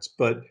imports.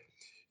 But,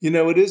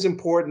 it is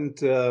important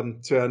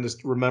to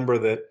remember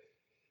that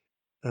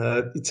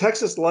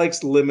Texas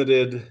likes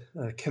limited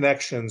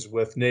connections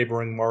with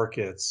neighboring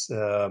markets,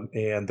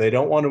 and they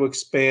don't want to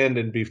expand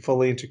and be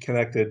fully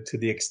interconnected to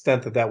the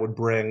extent that would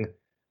bring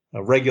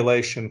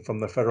regulation from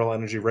the Federal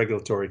Energy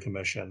Regulatory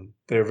Commission.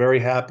 They're very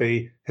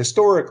happy,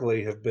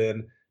 historically have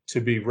been, to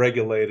be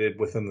regulated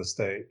within the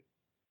state.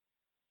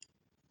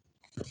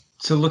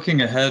 So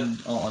looking ahead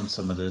on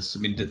some of this, I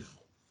mean,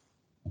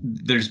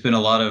 there's been a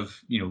lot of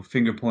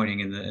finger pointing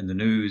in the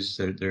news.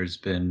 There's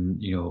been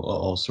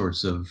all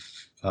sorts of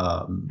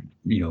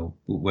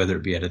whether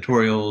it be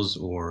editorials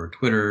or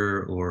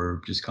Twitter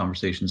or just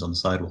conversations on the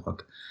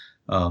sidewalk.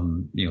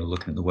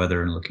 Looking at the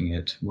weather and looking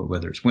at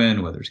whether it's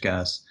wind, whether it's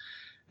gas.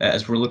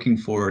 As we're looking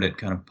forward at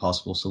kind of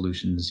possible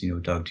solutions,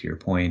 Doug, to your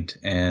point,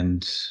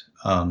 and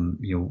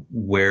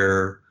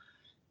where,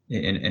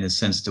 in a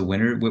sense, the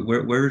winter,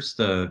 where's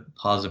the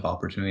positive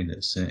opportunity in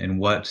this, and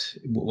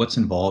what's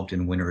involved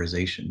in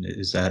winterization?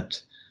 Is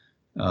that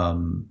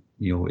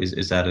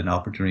is that an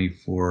opportunity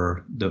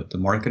for the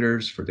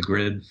marketers, for the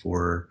grid,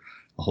 for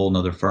a whole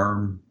nother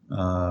firm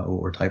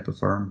or type of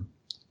firm?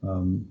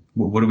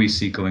 What do we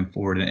see going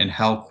forward, and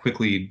how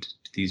quickly do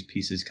these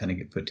pieces kind of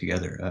get put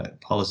together?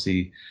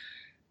 Policy,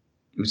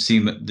 it would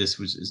seem that this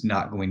is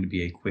not going to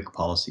be a quick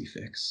policy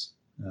fix.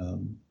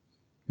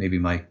 Maybe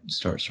Mike,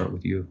 start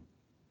with you.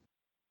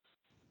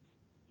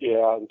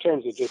 Yeah, in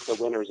terms of just the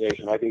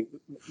winterization, I think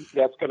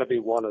that's going to be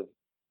one of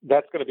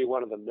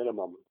the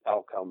minimum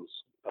outcomes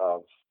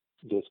of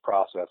this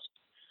process.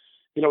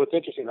 It's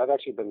interesting. I've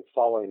actually been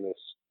following this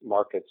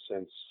market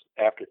since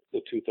after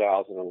the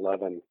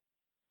 2011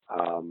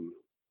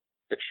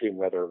 extreme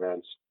weather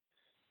events,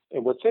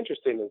 and what's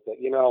interesting is that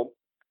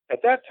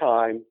at that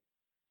time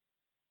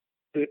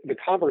the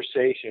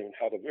conversation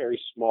had a very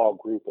small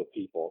group of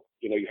people.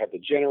 You had the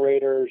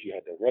generators, you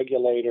had the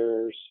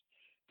regulators,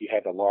 you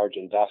had the large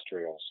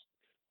industrials.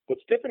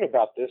 What's different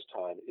about this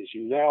time is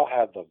you now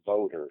have the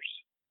voters,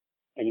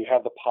 and you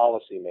have the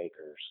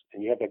policymakers,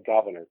 and you have the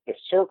governor. The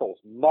circle's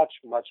much,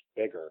 much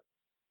bigger.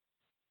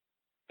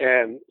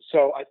 And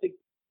so I think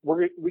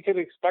we can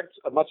expect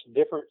a much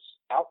different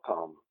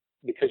outcome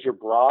because you're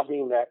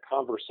broadening that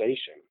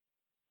conversation.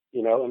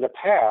 In the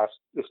past,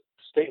 the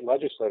state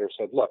legislator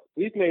said, look,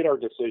 we've made our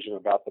decision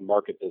about the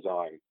market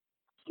design.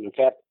 And in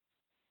fact,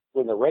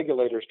 when the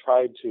regulators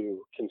tried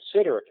to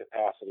consider a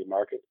capacity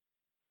market,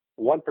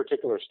 one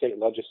particular state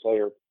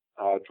legislator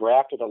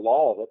drafted a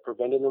law that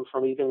prevented them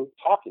from even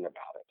talking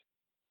about it.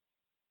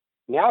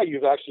 Now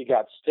you've actually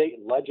got state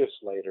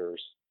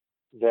legislators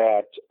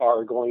that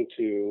are going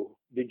to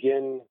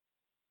begin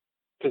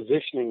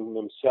positioning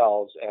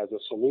themselves as a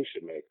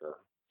solution maker.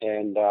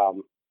 And,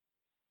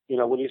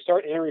 when you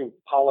start entering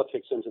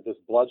politics into this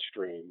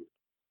bloodstream,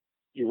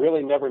 you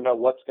really never know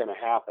what's going to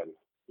happen.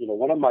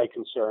 One of my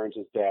concerns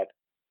is that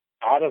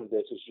out of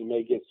this is you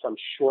may get some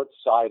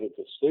short-sighted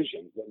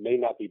decisions that may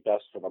not be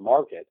best for the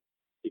market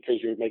because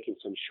you're making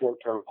some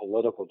short-term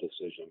political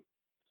decision.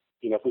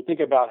 If we think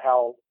about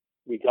how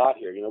we got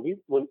here,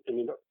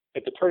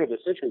 at the turn of the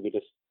century, we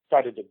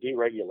decided to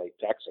deregulate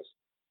Texas.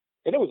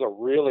 And it was a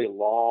really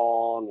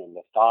long and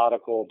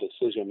methodical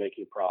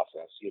decision-making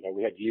process.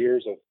 We had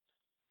years of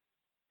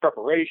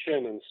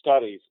preparation and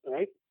studies.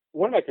 And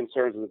one of my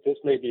concerns is that this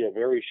may be a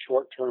very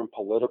short-term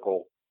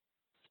political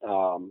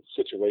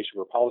situation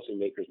where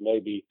policymakers may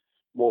be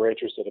more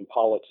interested in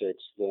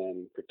politics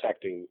than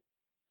protecting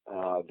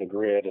the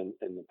grid and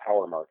the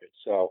power market.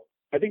 So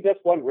I think that's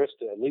one risk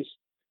to at least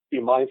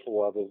be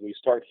mindful of as we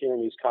start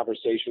hearing these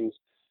conversations.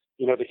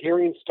 The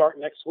hearings start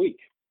next week.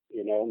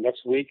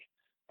 Next week,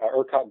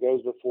 ERCOT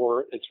goes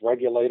before its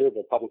regulator,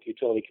 the Public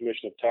Utility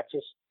Commission of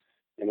Texas.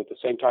 And at the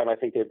same time, I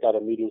think they've got a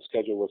meeting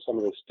scheduled with some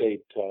of the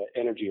state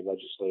energy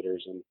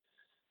legislators. And,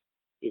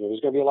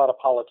 there's going to be a lot of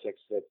politics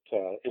that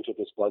enter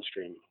this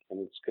bloodstream.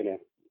 And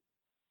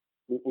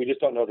we just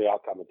don't know the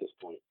outcome at this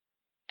point.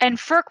 And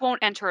FERC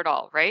won't enter at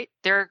all, right?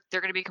 They're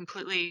going to be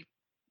completely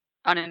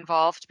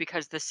uninvolved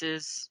because this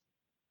is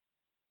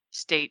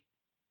state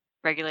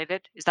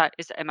regulated.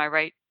 Am I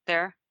right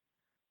there?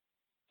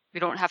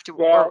 We don't have to,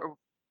 or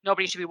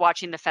nobody should be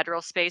watching the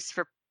federal space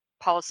for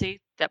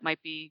policy that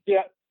might be.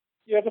 Yeah,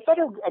 the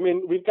federal. I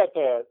mean, we've got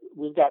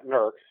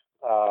NERC,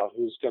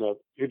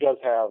 who does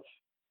have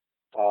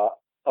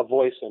a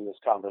voice in this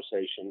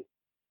conversation.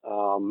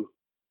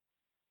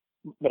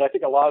 But I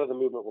think a lot of the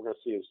movement we're going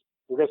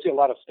to see a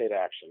lot of state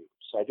action.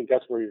 So I think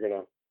that's where you're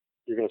going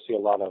to see a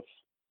lot of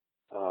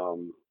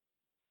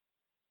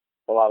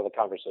the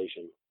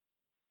conversation.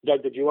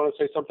 Doug, did you want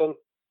to say something?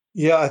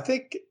 Yeah, I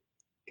think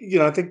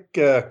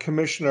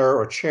Commissioner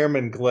or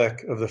Chairman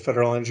Glick of the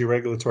Federal Energy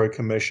Regulatory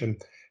Commission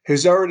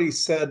has already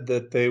said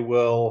that they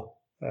will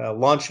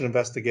launch an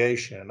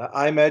investigation.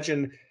 I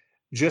imagine,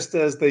 just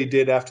as they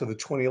did after the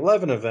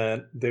 2011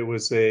 event, there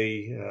was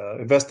a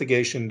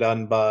investigation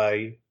done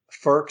by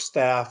FERC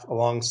staff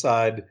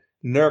alongside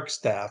NERC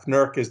staff.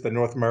 NERC is the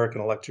North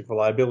American Electric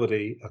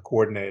Reliability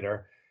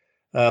Coordinator.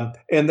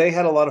 And they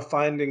had a lot of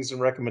findings and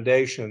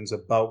recommendations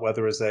about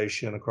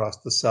weatherization across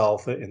the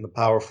South in the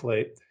power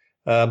fleet.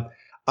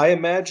 I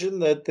imagine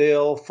that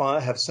they'll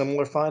have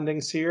similar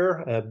findings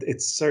here.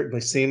 It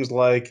certainly seems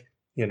like,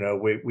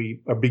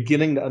 we are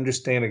beginning to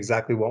understand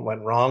exactly what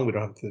went wrong. We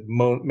don't have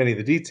many of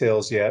the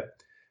details yet.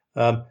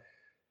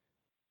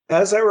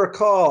 As I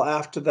recall,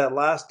 after that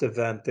last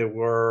event, there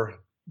were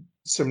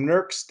some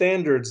NERC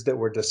standards that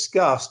were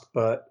discussed,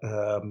 but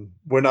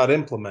were not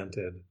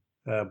implemented.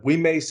 We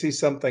may see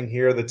something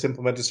here that's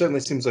implemented. It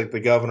certainly seems like the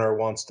governor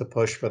wants to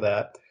push for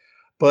that.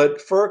 But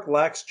FERC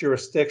lacks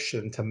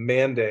jurisdiction to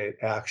mandate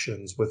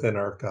actions within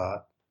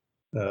ERCOT.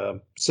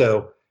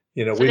 So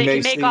we they may can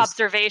make see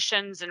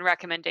observations and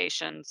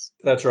recommendations.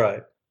 That's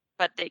right.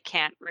 But they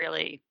can't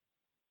really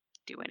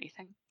do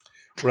anything.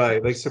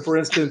 Right. Like, so for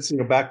instance,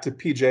 back to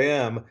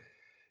PJM,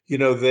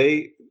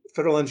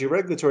 Federal Energy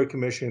Regulatory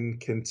Commission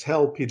can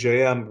tell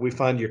PJM, we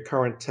find your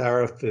current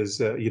tariff is,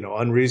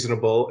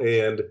 unreasonable,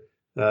 and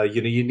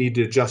you need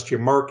to adjust your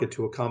market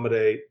to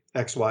accommodate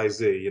X, Y,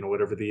 Z,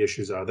 whatever the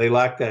issues are. They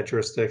lack that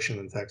jurisdiction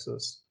in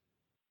Texas.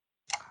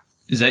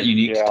 Is that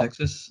unique to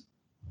Texas?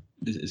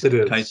 Is it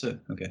is. CAISO?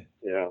 Okay.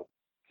 Yeah.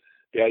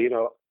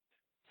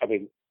 I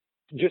mean,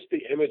 just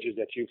the images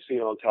that you've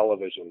seen on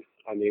television.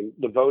 I mean,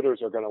 the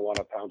voters are going to want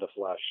a pound of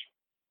flesh.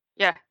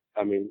 Yeah.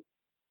 I mean,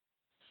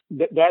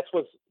 that's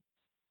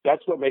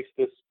what makes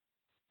this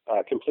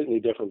completely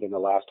different than the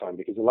last time,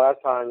 because the last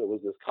time it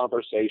was this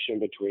conversation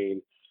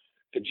between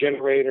the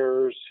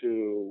generators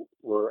who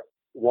were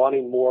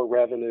wanting more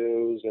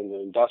revenues and the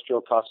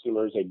industrial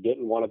customers, they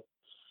didn't want to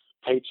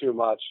pay too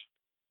much.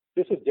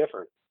 This is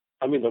different.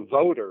 I mean, the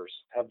voters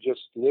have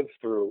just lived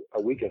through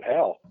a week of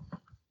hell,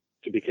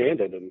 to be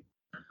candid, and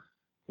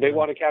they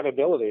want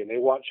accountability and they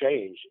want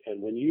change.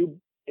 And when you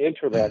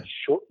enter that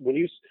when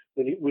you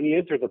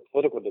enter the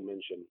political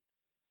dimension,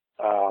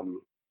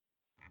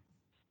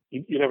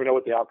 you never know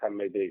what the outcome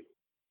may be.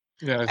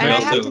 Yeah, I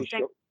have to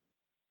think.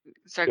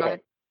 Sorry, go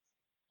ahead.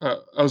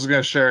 I was going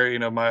to share,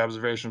 my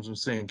observations from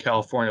seeing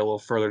California a little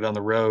further down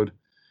the road.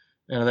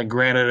 And I think,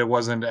 granted, it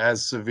wasn't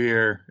as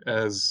severe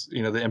as,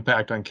 the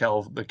impact on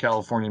the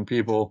Californian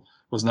people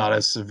was not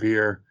as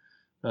severe,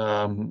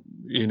 in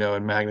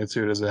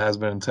magnitude as it has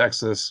been in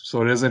Texas.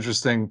 So it is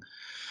interesting.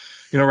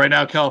 Right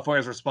now, California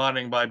is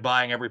responding by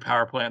buying every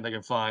power plant they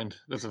can find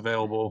that's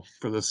available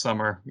for this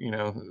summer.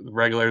 The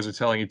regulators are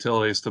telling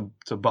utilities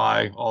to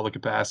buy all the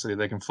capacity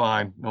they can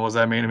find. And what does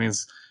that mean? It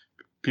means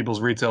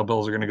people's retail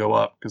bills are going to go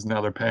up because now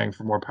they're paying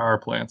for more power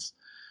plants.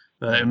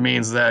 It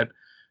means that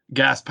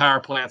gas power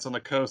plants on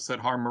the coast that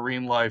harm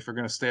marine life are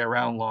going to stay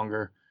around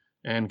longer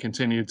and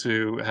continue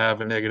to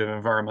have a negative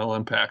environmental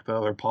impact that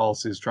other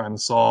policies trying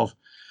to solve.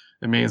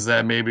 It means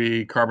that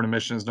maybe carbon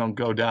emissions don't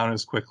go down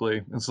as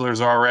quickly. And so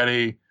there's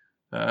already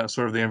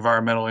sort of the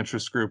environmental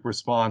interest group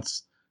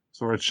response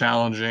sort of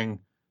challenging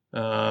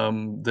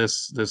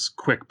this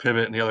quick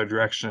pivot in the other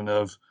direction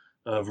of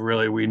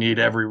really we need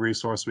every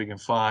resource we can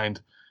find,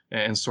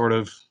 and sort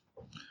of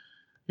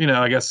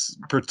I guess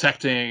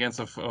protecting against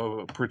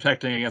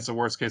a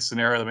worst case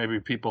scenario that maybe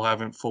people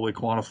haven't fully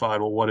quantified.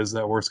 Well, what is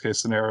that worst case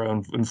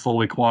scenario, and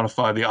fully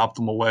quantify the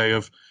optimal way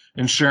of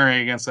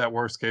ensuring against that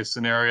worst case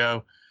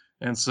scenario.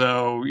 And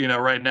so,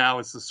 right now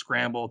it's the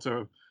scramble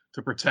to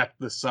protect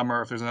this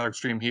summer if there's another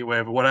extreme heat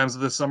wave. What happens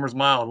if this summer's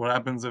mild? What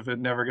happens if it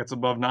never gets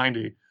above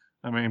 90?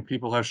 I mean,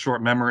 people have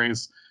short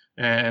memories,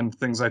 and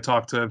things I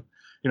talk to,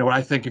 what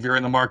I think if you're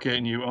in the market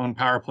and you own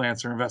power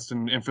plants or invest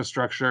in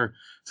infrastructure,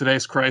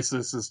 today's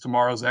crisis is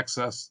tomorrow's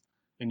excess.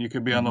 And you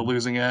could be on the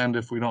losing end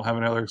if we don't have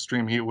another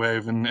extreme heat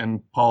wave and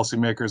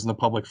policymakers and the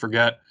public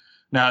forget.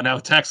 Now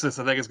Texas,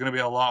 I think it's going to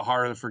be a lot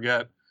harder to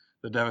forget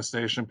the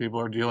devastation people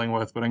are dealing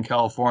with. But in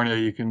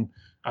California,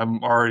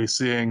 I'm already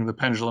seeing the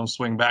pendulum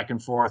swing back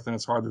and forth, and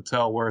it's hard to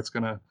tell where it's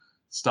going to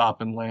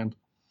stop and land.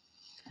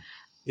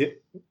 Yeah,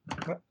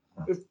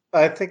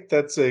 I think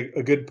that's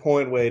a good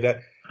point, Wade.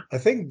 I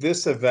think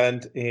this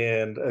event,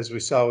 and as we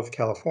saw with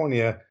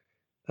California,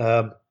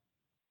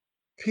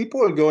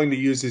 people are going to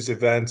use these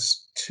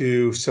events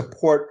to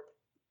support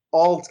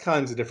all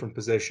kinds of different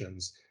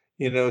positions.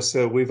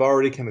 So we've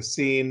already kind of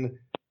seen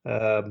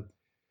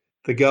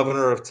the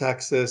governor of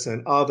Texas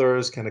and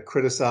others kind of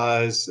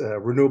criticize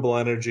renewable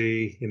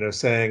energy,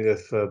 saying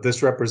if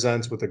this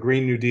represents what the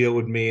Green New Deal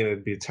would mean,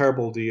 it'd be a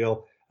terrible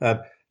deal.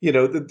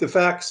 The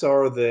facts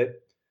are that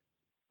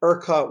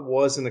ERCOT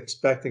wasn't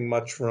expecting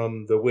much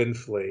from the wind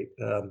fleet,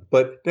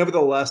 but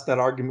nevertheless, that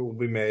argument will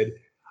be made.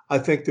 I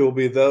think there will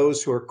be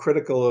those who are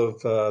critical of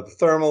the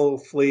thermal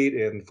fleet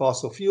and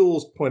fossil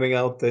fuels, pointing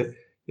out that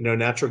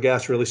natural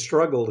gas really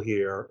struggled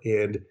here,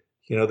 and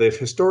they've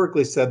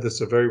historically said this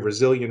is a very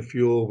resilient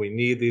fuel. We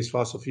need these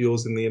fossil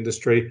fuels in the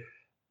industry.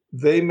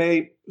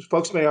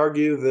 Folks may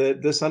argue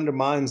that this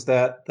undermines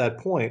that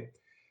point.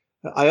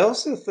 I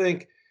also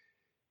think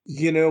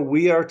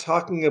we are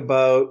talking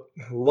about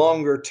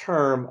longer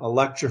term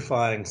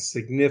electrifying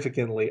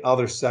significantly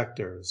other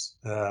sectors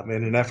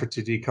in an effort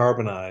to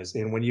decarbonize.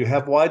 And when you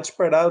have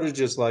widespread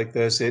outages like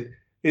this,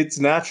 it's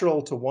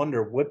natural to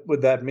wonder, what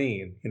would that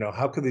mean?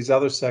 How could these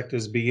other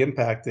sectors be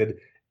impacted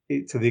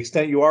to the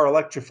extent you are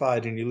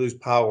electrified and you lose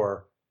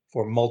power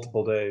for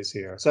multiple days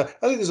here? So I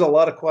think there's a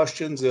lot of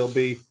questions. There'll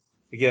be,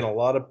 again, a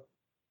lot of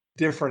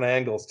different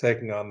angles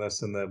taking on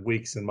this in the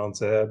weeks and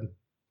months ahead.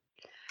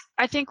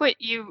 I think what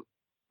you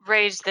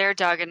raised there,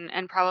 Doug,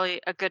 and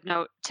probably a good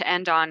note to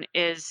end on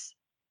is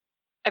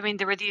I mean,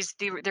 there were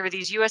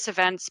these U.S.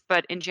 events,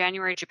 but in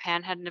January,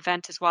 Japan had an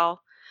event as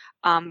well,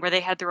 where they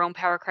had their own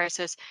power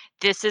crisis.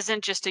 This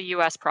isn't just a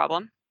U.S.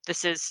 problem.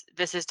 This is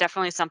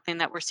definitely something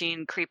that we're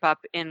seeing creep up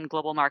in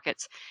global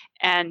markets.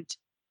 And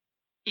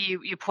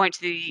you point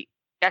to the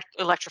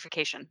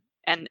electrification,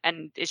 and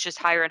it's just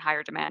higher and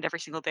higher demand every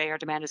single day. Our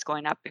demand is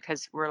going up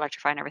because we're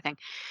electrifying everything.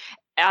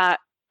 I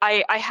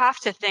have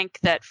to think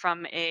that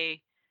from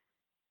a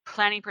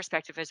planning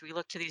perspective, as we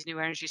look to these new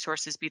energy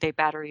sources, be they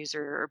batteries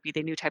or be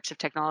they new types of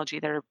technology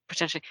that are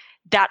potentially,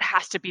 that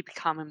has to be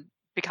becoming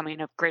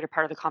a greater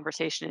part of the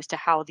conversation as to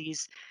how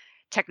these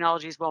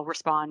technologies will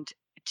respond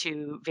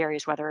to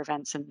various weather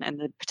events and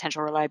the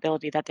potential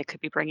reliability that they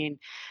could be bringing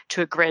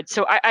to a grid.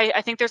 So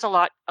I think there's a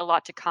lot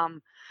to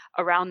come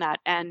around that.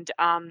 And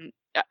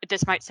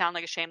this might sound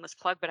like a shameless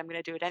plug, but I'm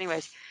going to do it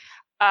anyways.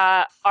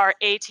 Our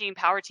A-Team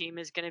Power Team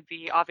is going to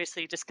be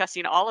obviously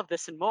discussing all of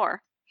this and more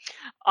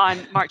on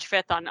March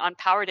 5th on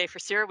Power Day for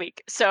CERAWeek.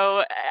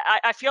 So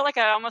I feel like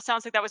it almost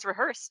sounds like that was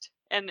rehearsed,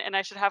 and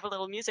I should have a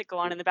little music go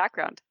on in the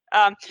background.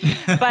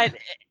 But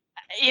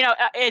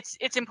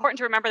it's important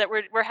to remember that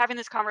we're having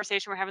this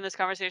conversation. We're having this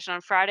conversation on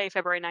Friday,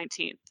 February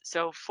 19th.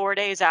 So 4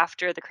 days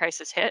after the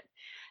crisis hit,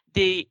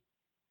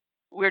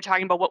 we're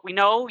talking about what we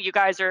know. You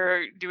guys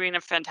are doing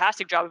a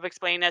fantastic job of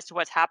explaining as to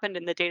what's happened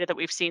in the data that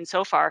we've seen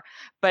so far.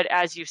 But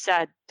as you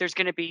said, there's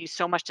going to be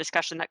so much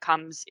discussion that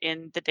comes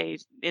in the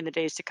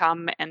days to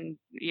come. And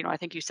I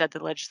think you said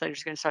the legislature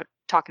is going to start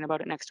talking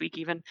about it next week,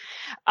 even.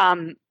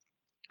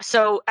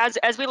 So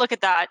as we look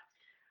at that,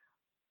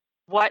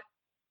 what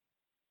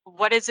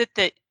is it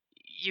that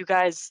you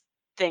guys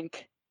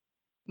think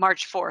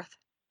March 4th?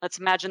 Let's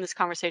imagine this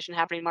conversation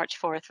happening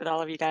March 4th with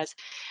all of you guys.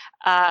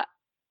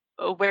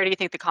 Where do you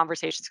think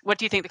what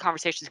do you think the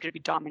conversation is going to be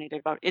dominated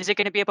about? Is it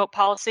going to be about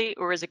policy,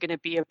 or is it going to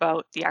be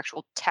about the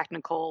actual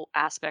technical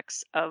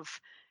aspects of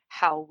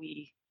how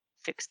we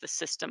fix the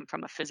system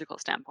from a physical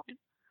standpoint?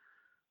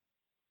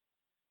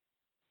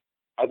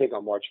 I think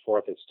on March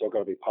 4th, it's still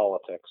going to be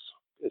politics.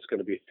 It's going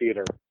to be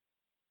theater.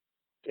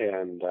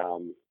 And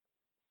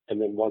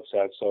then once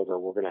that's over,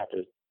 we're going to have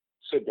to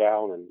sit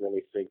down and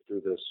really think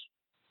through this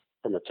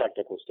from a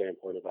technical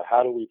standpoint about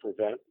how do we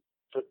prevent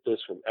this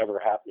from ever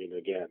happening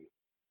again.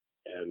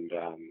 And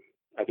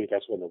I think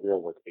that's when the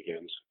real work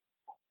begins.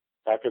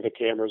 After the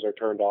cameras are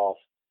turned off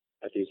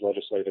at these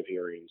legislative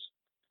hearings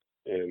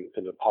and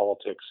the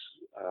politics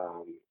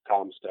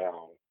calms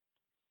down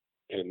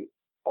and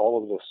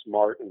all of the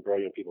smart and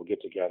brilliant people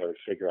get together and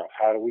figure out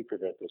how do we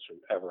prevent this from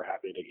ever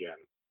happening again,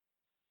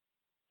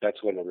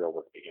 that's when the real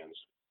work begins.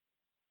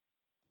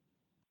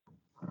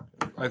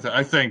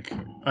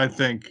 I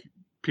think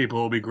people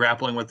will be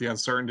grappling with the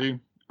uncertainty,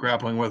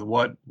 grappling with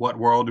what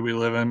world do we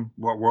live in,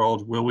 what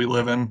world will we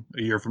live in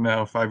a year from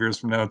now, 5 years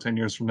from now, 10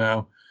 years from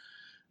now.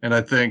 And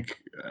I think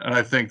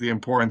the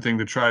important thing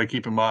to try to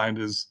keep in mind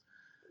is,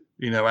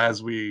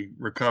 as we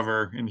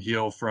recover and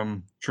heal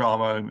from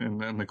trauma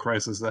and the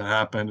crisis that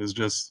happened, is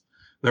just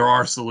there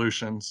are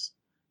solutions.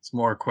 It's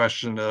more a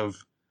question of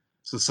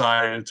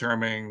society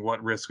determining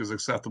what risk is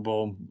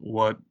acceptable,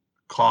 what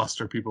cost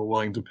are people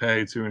willing to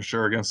pay to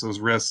insure against those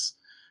risks.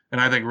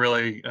 And I think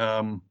really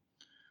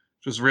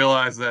just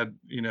realize that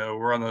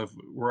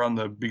we're on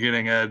the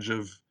beginning edge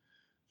of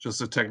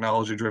just a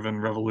technology-driven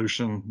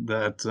revolution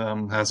that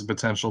has the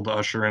potential to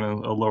usher in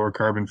a lower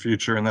carbon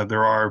future, and that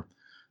there are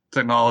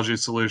technology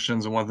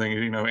solutions. And one thing,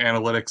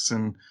 analytics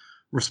and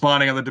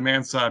responding on the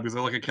demand side, because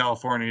I look at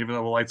California, even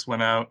though the lights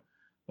went out,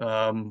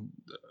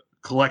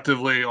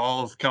 collectively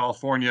all of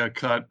California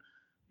cut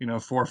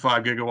 4 or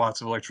 5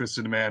 gigawatts of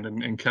electricity demand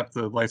and kept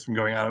the lights from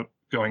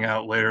going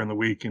out later in the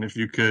week. And if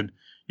you could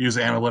use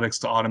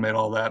analytics to automate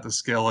all that, to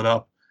scale it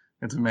up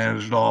and to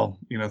manage it all,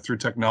 through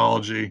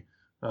technology,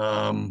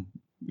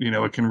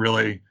 it can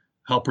really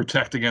help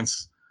protect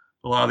against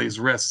a lot of these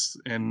risks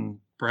in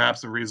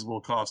perhaps a reasonable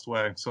cost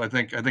way. So I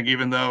think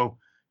even though,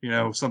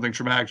 something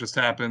traumatic just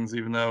happens,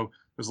 even though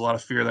there's a lot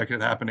of fear that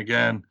could happen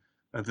again,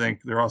 I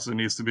think there also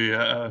needs to be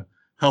a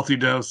healthy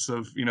dose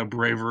of,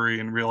 bravery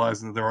and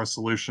realizing that there are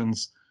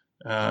solutions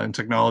and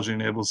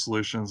technology-enabled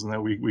solutions, and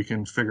that we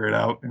can figure it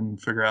out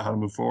and figure out how to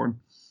move forward.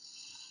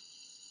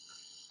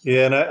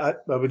 Yeah, and I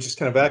would just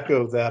kind of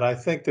echo that. I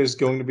think there's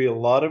going to be a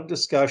lot of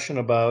discussion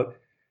about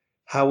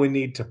how we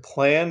need to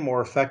plan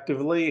more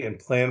effectively and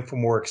plan for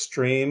more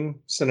extreme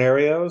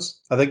scenarios.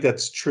 I think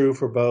that's true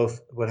for both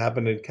what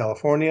happened in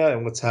California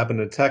and what's happened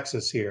in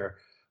Texas here,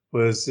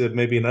 was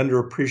maybe an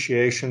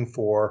underappreciation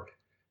for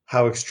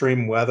how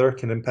extreme weather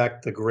can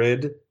impact the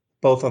grid,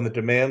 both on the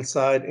demand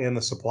side and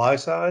the supply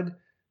side.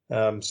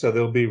 So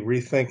they'll be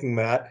rethinking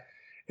that.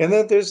 And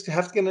then there's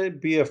going to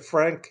be a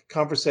frank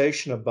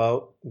conversation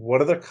about what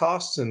are the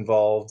costs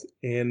involved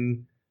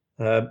in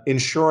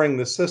insuring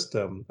the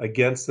system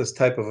against this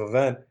type of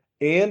event,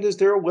 and is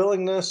there a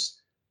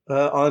willingness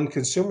on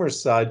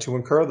consumers' side to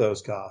incur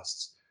those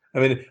costs? I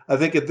mean, I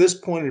think at this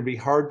point it'd be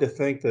hard to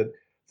think that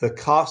the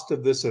cost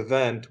of this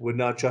event would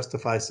not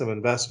justify some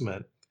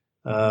investment.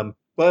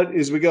 But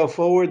as we go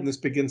forward and this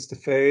begins to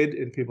fade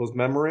in people's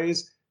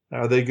memories,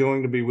 are they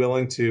going to be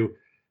willing to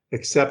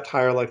accept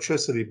higher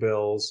electricity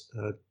bills,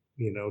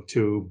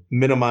 to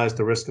minimize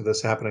the risk of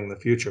this happening in the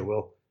future.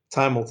 Well,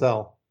 time will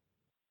tell.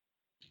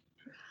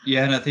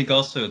 Yeah, and I think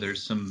also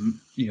there's some,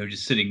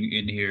 just sitting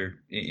in here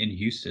in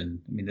Houston,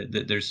 I mean,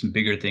 there's some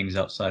bigger things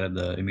outside of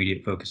the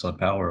immediate focus on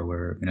power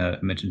where, I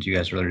mentioned to you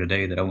guys earlier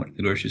today that I went to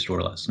the grocery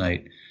store last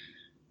night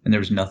and there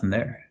was nothing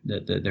there.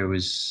 That there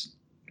was,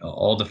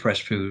 all the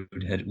fresh food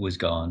was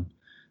gone.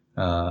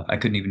 I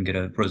couldn't even get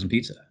a frozen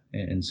pizza.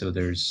 And so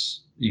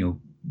there's,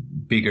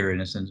 bigger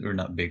in a sense, or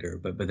not bigger,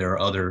 but there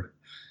are other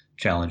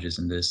challenges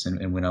in this.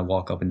 And when I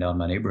walk up and down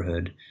my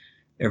neighborhood,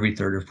 every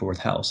third or fourth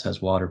house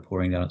has water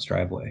pouring down its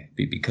driveway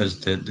because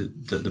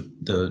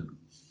the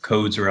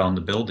codes around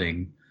the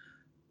building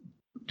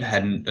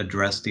hadn't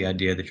addressed the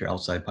idea that your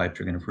outside pipes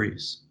are going to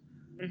freeze.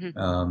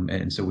 Mm-hmm.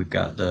 And so we've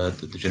got the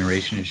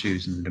generation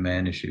issues and the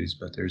demand issues,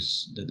 but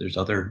there's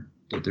other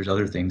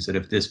things that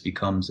if this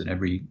becomes an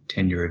every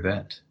 10-year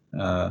event,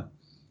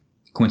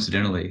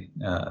 coincidentally,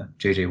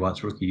 J.J.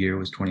 Watt's rookie year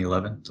was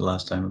 2011, the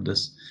last time of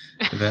this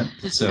event.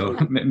 So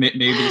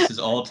maybe this is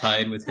all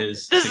tied with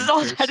his. This is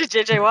all tied to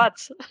J.J.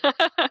 Watts.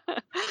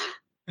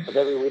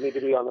 Maybe we need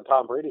to be on the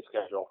Tom Brady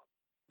schedule.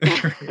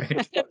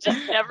 Right.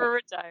 Just never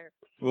retire.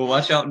 Well,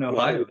 watch out in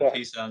Ohio if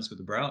he signs with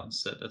the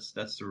Browns.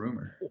 That's the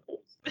rumor.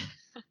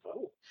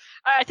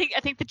 I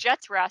think the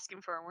Jets were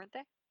asking for him, weren't they?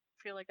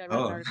 I feel like I read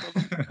an article.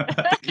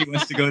 I think he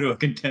wants to go to a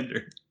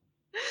contender.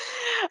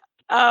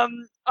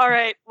 All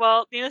right.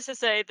 Well, needless to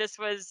say, this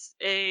was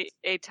a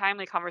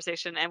timely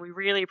conversation, and we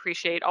really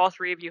appreciate all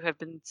three of you have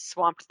been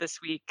swamped this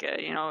week.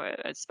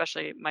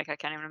 Especially Mike, I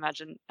can't even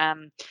imagine.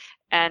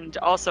 And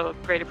also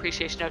great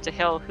appreciation out to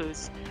Hill,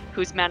 who's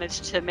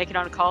managed to make it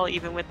on a call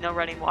even with no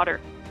running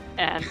water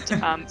and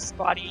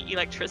spotty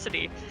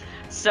electricity.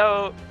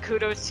 So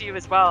kudos to you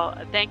as well.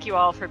 Thank you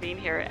all for being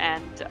here,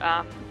 and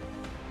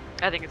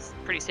I think it's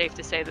pretty safe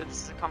to say that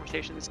this is a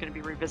conversation that's going to be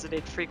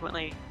revisited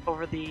frequently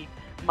over the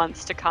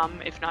months to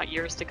come, if not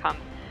years to come.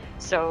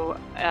 So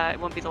it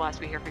won't be the last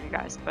we hear from you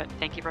guys, but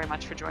thank you very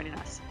much for joining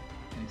us.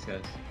 Thanks,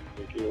 guys.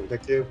 Thank you.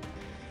 Thank you.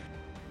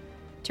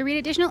 To read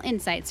additional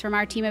insights from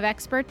our team of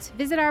experts,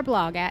 visit our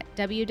blog at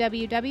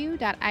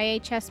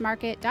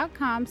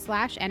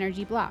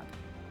www.ihsmarket.com/energyblog.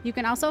 You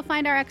can also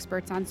find our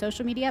experts on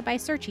social media by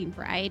searching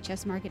for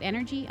IHS Markit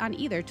Energy on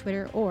either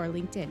Twitter or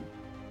LinkedIn.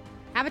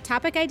 Have a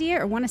topic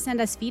idea or want to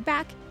send us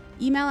feedback?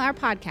 Email our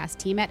podcast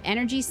team at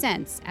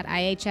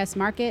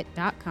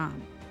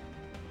energysense@ihsmarkit.com.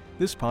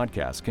 This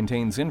podcast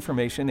contains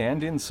information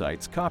and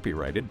insights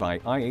copyrighted by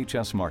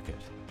IHS Markit.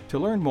 To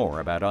learn more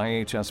about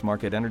IHS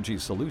Markit Energy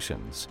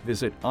Solutions,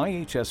 visit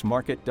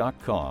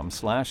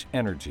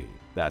ihsmarkit.com/energy.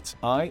 That's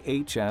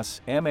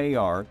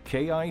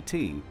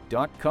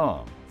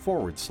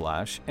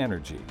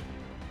ihsmarkit.com/energy.